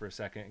step back for a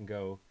second and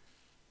go,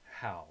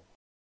 how?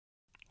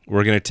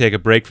 We're going to take a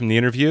break from the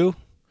interview.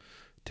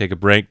 Take a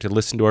break to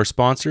listen to our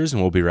sponsors,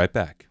 and we'll be right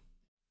back.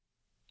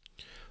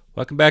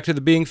 Welcome back to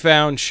the Being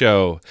Found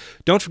Show.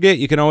 Don't forget,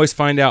 you can always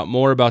find out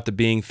more about the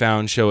Being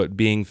Found Show at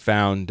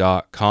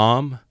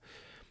beingfound.com.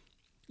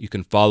 You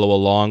can follow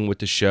along with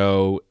the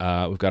show.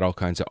 We've got all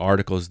kinds of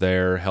articles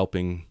there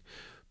helping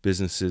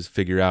businesses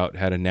figure out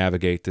how to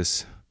navigate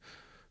this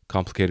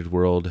complicated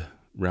world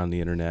around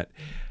the internet.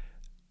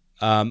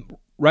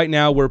 Right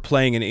now, we're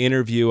playing an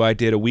interview I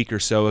did a week or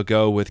so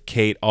ago with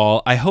Kate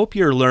All. I hope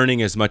you're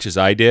learning as much as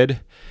I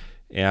did,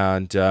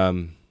 and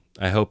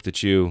I hope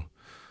that you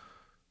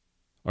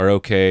are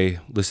okay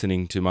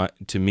listening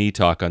to me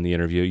talk on the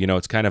interview.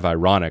 It's kind of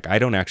ironic. I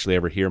don't actually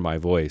ever hear my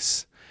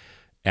voice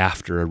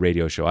after a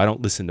radio show. I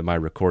don't listen to my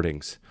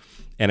recordings.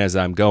 And as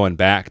I'm going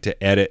back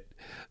to edit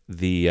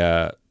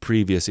the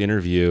previous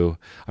interview,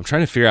 I'm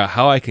trying to figure out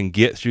how I can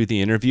get through the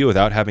interview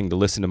without having to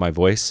listen to my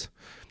voice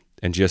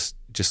and just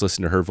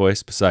listen to her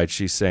voice. Besides,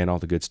 she's saying all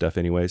the good stuff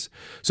anyways.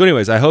 So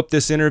anyways, I hope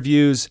this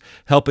interview's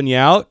helping you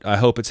out. I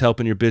hope it's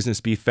helping your business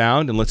be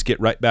found. And let's get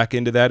right back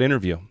into that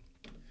interview.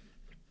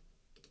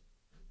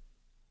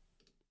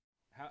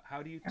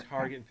 How do you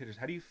target Pinterest?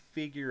 How do you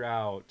figure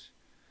out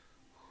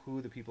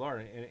who the people are?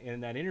 And in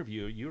that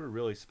interview, you were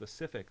really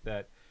specific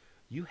that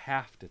you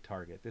have to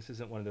target. This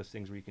isn't one of those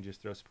things where you can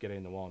just throw spaghetti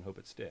in the wall and hope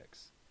it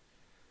sticks.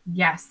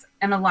 Yes.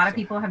 And a lot of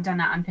people have done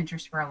that on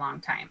Pinterest for a long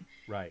time.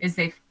 Right. Is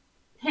they've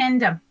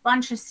pinned a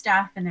bunch of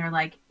stuff and they're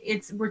like,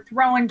 we're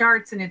throwing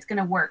darts and it's going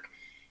to work.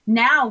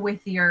 Now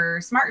with your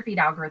smart feed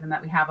algorithm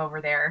that we have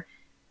over there,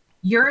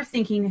 you're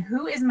thinking,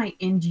 who is my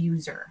end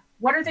user?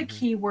 What are the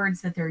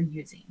keywords that they're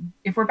using?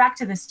 If we're back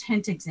to this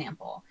tent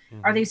example,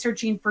 are they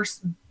searching for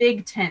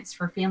big tents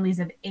for families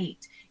of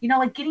 8? You know,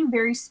 like getting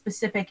very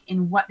specific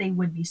in what they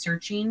would be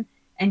searching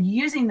and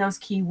using those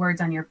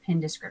keywords on your pin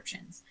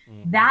descriptions.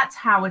 That's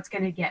how it's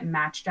going to get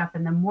matched up.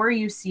 And the more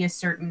you see a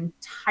certain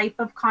type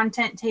of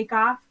content take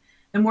off,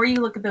 the more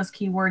you look at those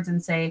keywords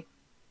and say,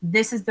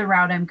 this is the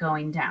route I'm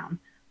going down.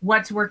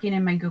 What's working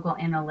in my Google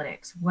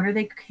Analytics? What are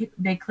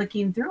they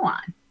clicking through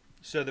on?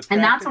 So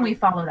and that's when we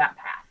follow that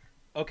path.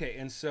 Okay,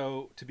 and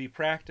so to be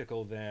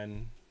practical,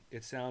 then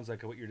it sounds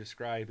like what you're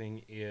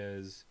describing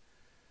is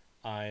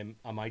I'm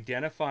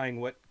identifying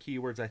what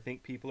keywords I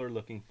think people are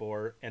looking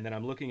for, and then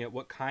I'm looking at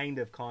what kind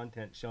of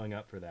content showing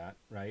up for that,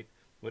 right?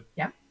 What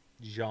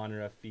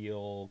genre,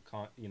 feel,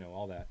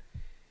 all that,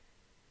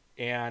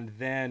 and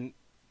then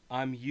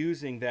I'm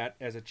using that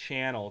as a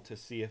channel to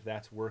see if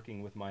that's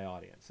working with my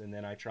audience, and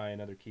then I try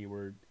another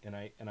keyword, and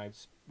I'm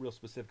real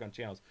specific on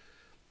channels.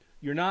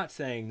 You're not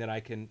saying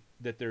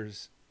that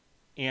there's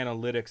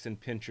analytics in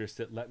Pinterest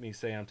that let me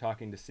say I'm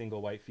talking to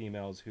single white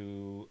females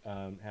who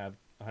have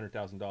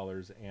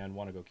 $100,000 and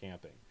want to go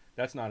camping.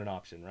 That's not an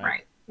option, right?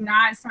 Right.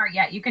 Not smart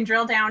yet. You can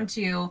drill down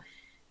to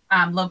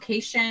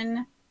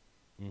location,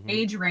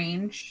 age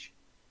range,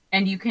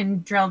 and you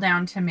can drill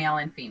down to male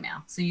and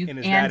female. So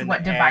and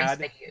what device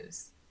they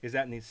use. Is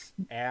that in this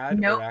ad?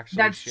 Nope, or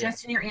actually that's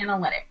just in your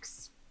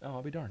analytics. Oh,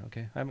 I'll be darned.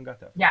 Okay, I haven't got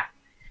that. Yeah.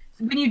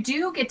 When you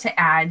do get to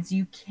ads,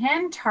 you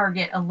can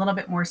target a little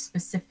bit more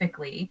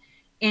specifically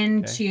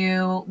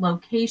into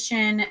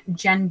location,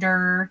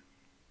 gender.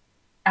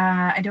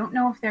 I don't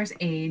know if there's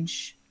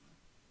age,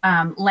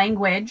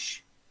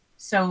 language.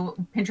 So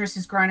Pinterest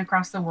is growing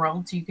across the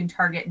world, so you can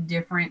target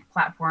different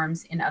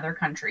platforms in other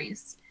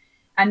countries.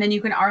 And then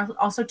you can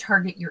also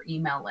target your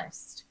email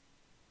list.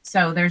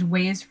 So there's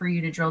ways for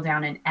you to drill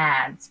down in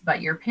ads,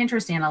 but your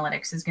Pinterest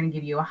analytics is going to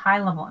give you a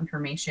high level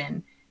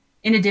information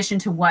in addition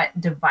to what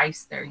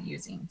device they're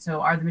using. So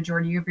are the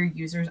majority of your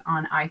users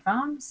on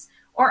iPhones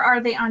or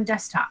are they on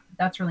desktop?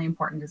 That's really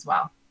important as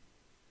well.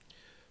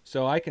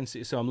 So I can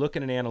see, so I'm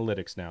looking at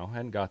analytics now. I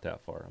hadn't got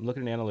that far. I'm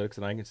looking at analytics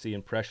and I can see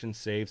impressions,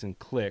 saves, and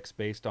clicks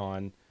based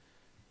on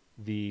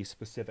the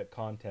specific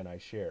content I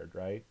shared,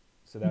 right?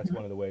 So that's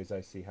one of the ways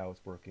I see how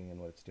it's working and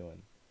what it's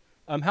doing.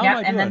 How am I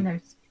doing? And then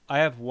there's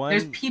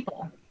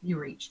people you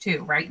reach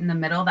too, right in the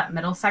middle. That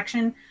middle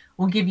section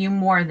will give you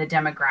more of the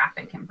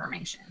demographic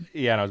information.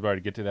 Yeah, and I was about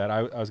to get to that.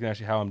 I was going to ask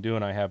you how I'm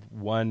doing. I have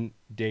 1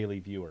 daily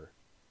viewer.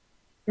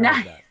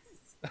 Nice.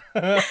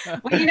 Well,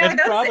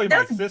 that's probably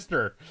my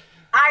sister.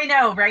 I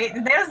know, right?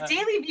 Those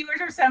daily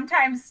viewers are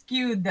sometimes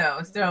skewed,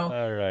 though. So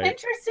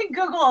Pinterest and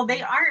Google,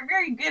 they aren't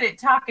very good at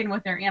talking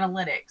with their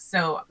analytics.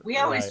 So we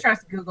always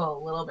trust Google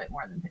a little bit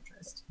more than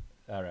Pinterest.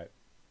 All right.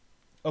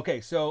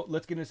 Okay, so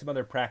let's get into some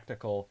other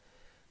practical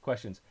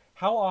questions.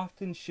 How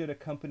often should a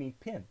company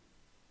pin?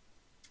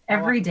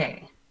 Every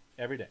day.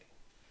 Every day.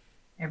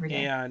 Every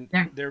day. And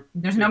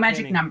there's no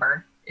magic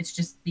number. It's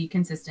just be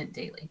consistent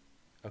daily.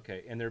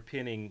 Okay, and they're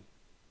pinning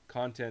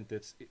content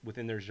that's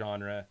within their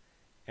genre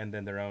and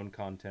then their own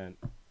content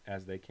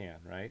as they can,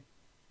 right?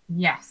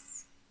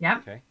 Yes. Yep.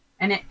 Okay.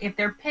 And if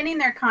they're pinning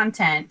their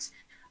content,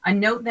 a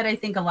note that I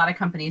think a lot of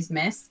companies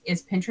miss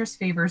is Pinterest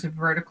favors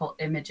vertical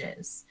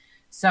images.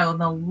 So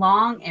the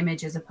long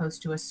image as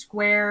opposed to a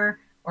square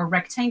or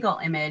rectangle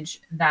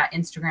image that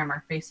Instagram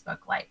or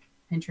Facebook like.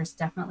 Pinterest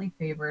definitely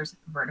favors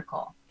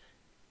vertical.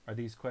 Are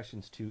these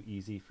questions too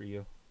easy for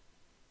you?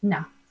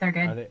 No, they're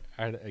good.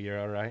 You're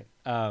all right?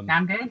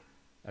 I'm good.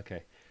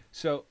 Okay.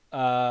 So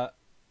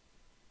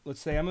let's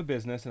say I'm a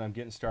business and I'm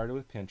getting started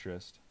with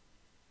Pinterest.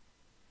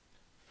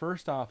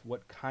 First off,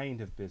 what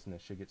kind of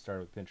business should get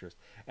started with Pinterest?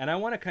 And I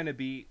want to kind of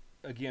be,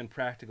 again,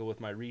 practical with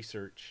my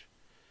research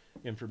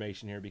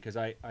information here because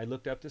I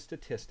looked up the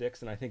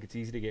statistics and I think it's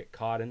easy to get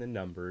caught in the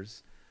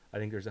numbers. I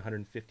think there's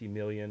 150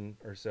 million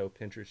or so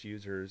Pinterest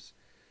users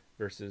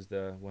versus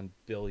the 1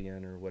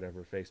 billion or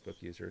whatever Facebook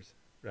users,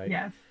 right?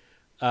 Yes.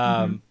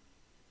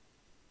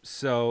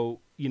 So,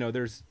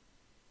 there's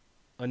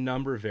a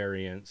number of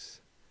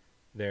variants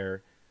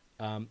there.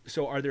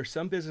 So are there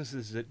some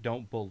businesses that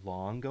don't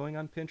belong going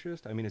on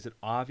Pinterest? I mean, is it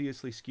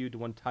obviously skewed to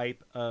one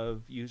type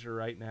of user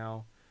right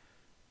now?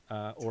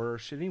 Or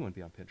should anyone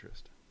be on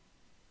Pinterest?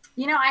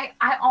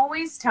 I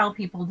always tell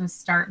people to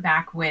start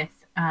back with,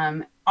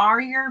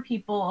 are your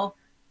people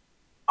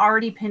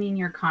already pinning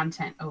your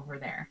content over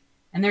there?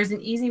 And there's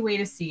an easy way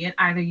to see it.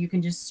 Either you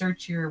can just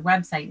search your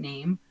website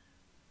name,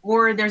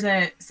 or there's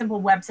a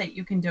simple website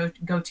you can go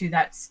to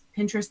that's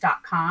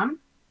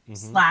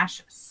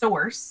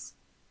pinterest.com/source/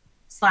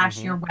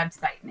 your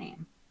website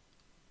name.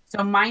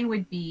 So mine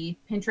would be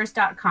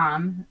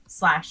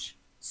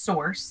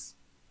pinterest.com/source/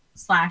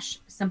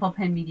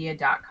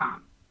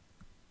 simplepinmedia.com.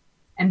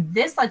 And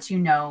this lets you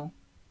know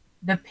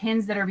the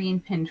pins that are being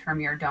pinned from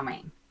your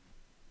domain.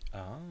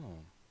 Oh.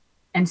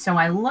 And so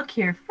I look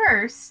here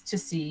first to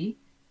see,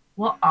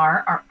 well,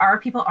 are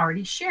people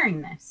already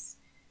sharing this?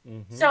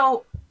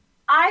 So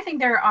I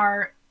think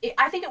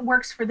it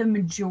works for the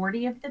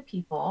majority of the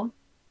people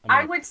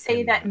I would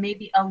say that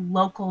maybe a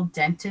local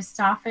dentist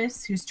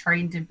office who's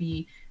trying to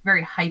be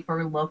very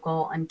hyper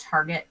local and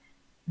target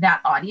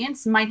that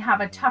audience might have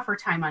a tougher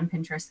time on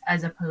Pinterest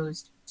as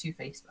opposed to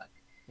Facebook.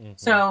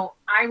 So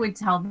I would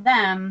tell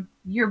them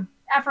your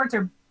efforts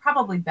are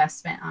probably best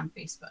spent on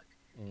Facebook.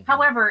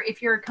 However,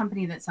 if you're a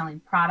company that's selling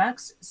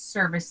products,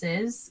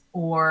 services,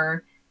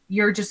 or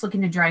you're just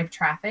looking to drive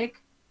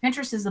traffic,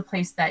 Pinterest is the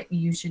place that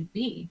you should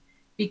be,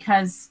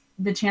 because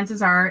the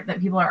chances are that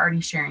people are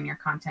already sharing your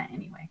content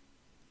anyway.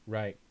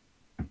 Right.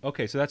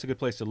 Okay, so that's a good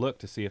place to look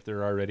to see if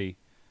they're already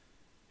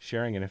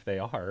sharing, and if they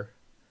are,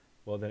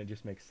 well, then it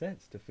just makes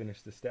sense to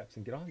finish the steps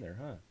and get on there,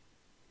 huh?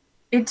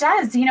 It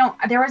does. You know,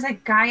 there was a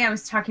guy I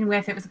was talking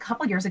with, it was a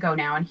couple years ago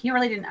now, and he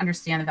really didn't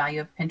understand the value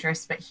of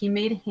Pinterest, but he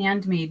made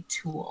handmade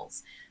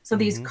tools. So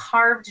these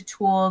carved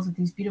tools with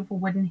these beautiful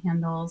wooden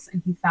handles,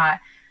 and he thought,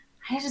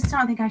 I just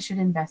don't think I should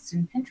invest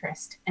in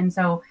Pinterest. And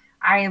so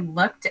I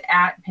looked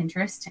at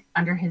Pinterest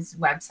under his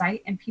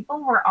website, and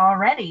people were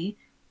already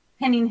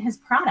pinning his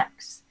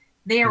products.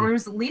 There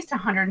was at least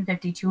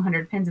 150,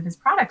 200 pins of his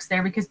products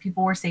there because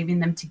people were saving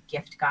them to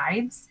gift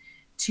guides,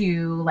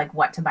 to like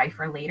what to buy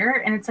for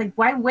later. And it's like,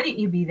 why wouldn't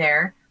you be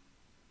there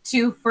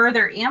to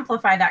further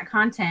amplify that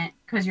content?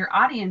 Because your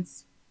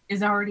audience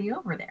is already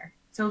over there.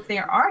 So if they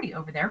are already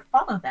over there,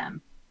 follow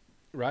them.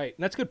 Right.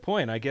 And that's a good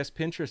point. I guess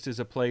Pinterest is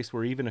a place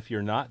where even if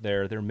you're not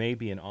there, there may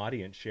be an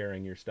audience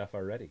sharing your stuff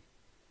already.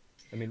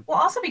 I mean, well,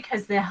 also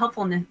because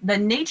the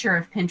nature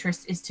of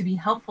Pinterest is to be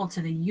helpful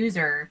to the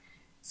user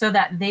so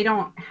that they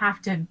don't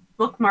have to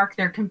bookmark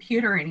their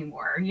computer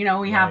anymore. You know,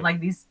 we have like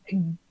these,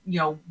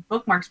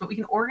 bookmarks, but we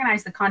can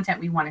organize the content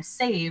we want to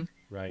save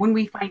when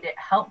we find it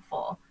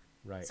helpful.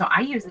 Right. So I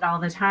use it all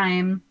the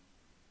time,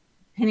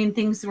 pinning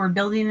things we're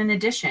building an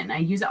addition. I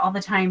use it all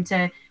the time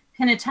to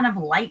pin a ton of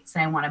lights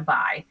I want to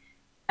buy.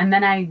 And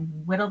then I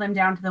whittle them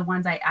down to the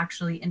ones I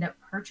actually end up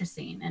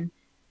purchasing. And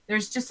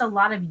there's just a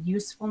lot of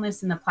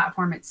usefulness in the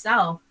platform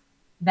itself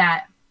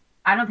that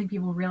I don't think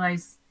people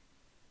realize.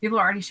 People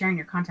are already sharing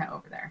your content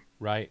over there.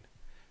 Right.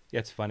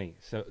 Yeah, it's funny.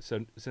 So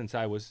since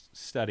I was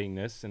studying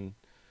this and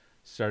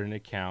started an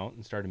account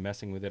and started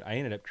messing with it, I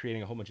ended up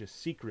creating a whole bunch of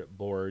secret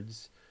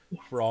boards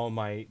for all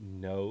my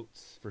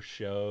notes for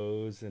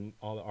shows and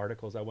all the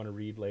articles I want to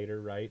read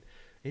later, right?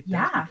 It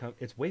does become,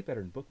 it's way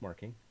better than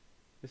bookmarking.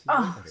 This is way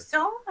better.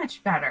 So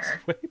much better.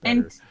 It's way better.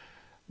 And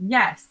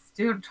yes,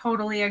 dude,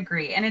 totally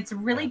agree. And it's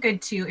really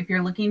good too if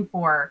you're looking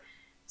for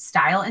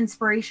style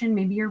inspiration,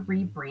 maybe you're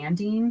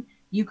rebranding.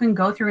 You can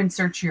go through and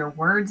search your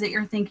words that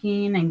you're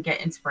thinking and get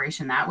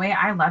inspiration that way.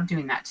 I love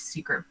doing that to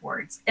secret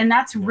boards. And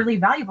that's really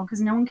valuable because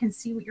no one can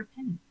see what you're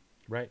pinning.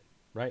 Right,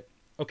 right.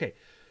 Okay,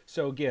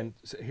 so again,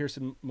 here's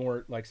some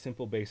more like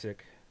simple,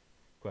 basic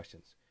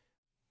questions.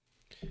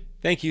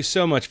 Thank you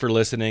so much for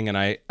listening, and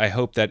I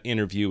hope that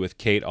interview with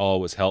Kate All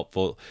was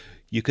helpful.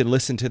 You can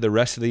listen to the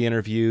rest of the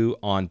interview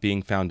on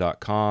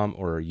beingfound.com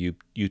or our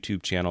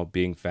YouTube channel,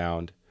 Being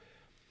Found.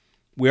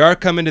 We are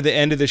coming to the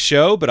end of the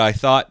show, but I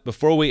thought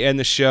before we end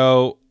the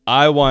show,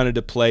 I wanted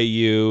to play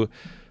you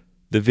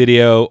the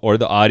video or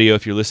the audio,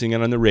 if you're listening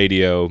on the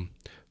radio,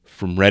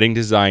 from Redding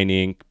Design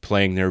Inc.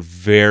 playing their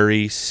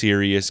very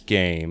serious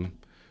game,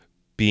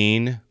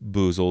 Bean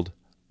Boozled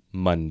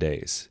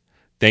Mondays.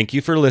 Thank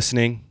you for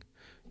listening.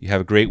 You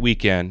have a great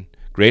weekend,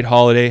 great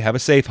holiday, have a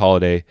safe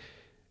holiday,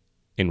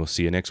 and we'll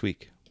see you next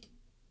week.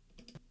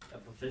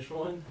 Official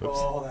one?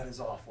 Oh, that is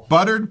awful.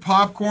 Buttered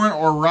popcorn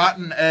or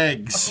rotten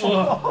eggs?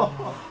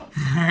 All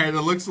right,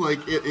 it looks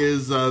like it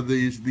is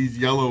these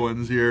yellow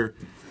ones here.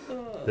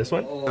 This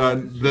one?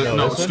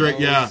 No, straight,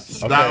 yeah,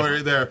 okay. That one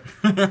right there.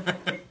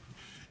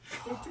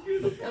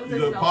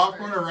 The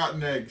popcorn or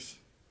rotten eggs?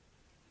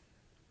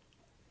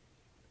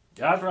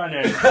 That's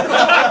rotten eggs. I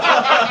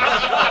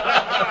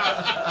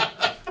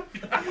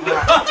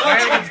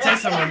gotta get the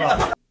taste of my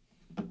mouth.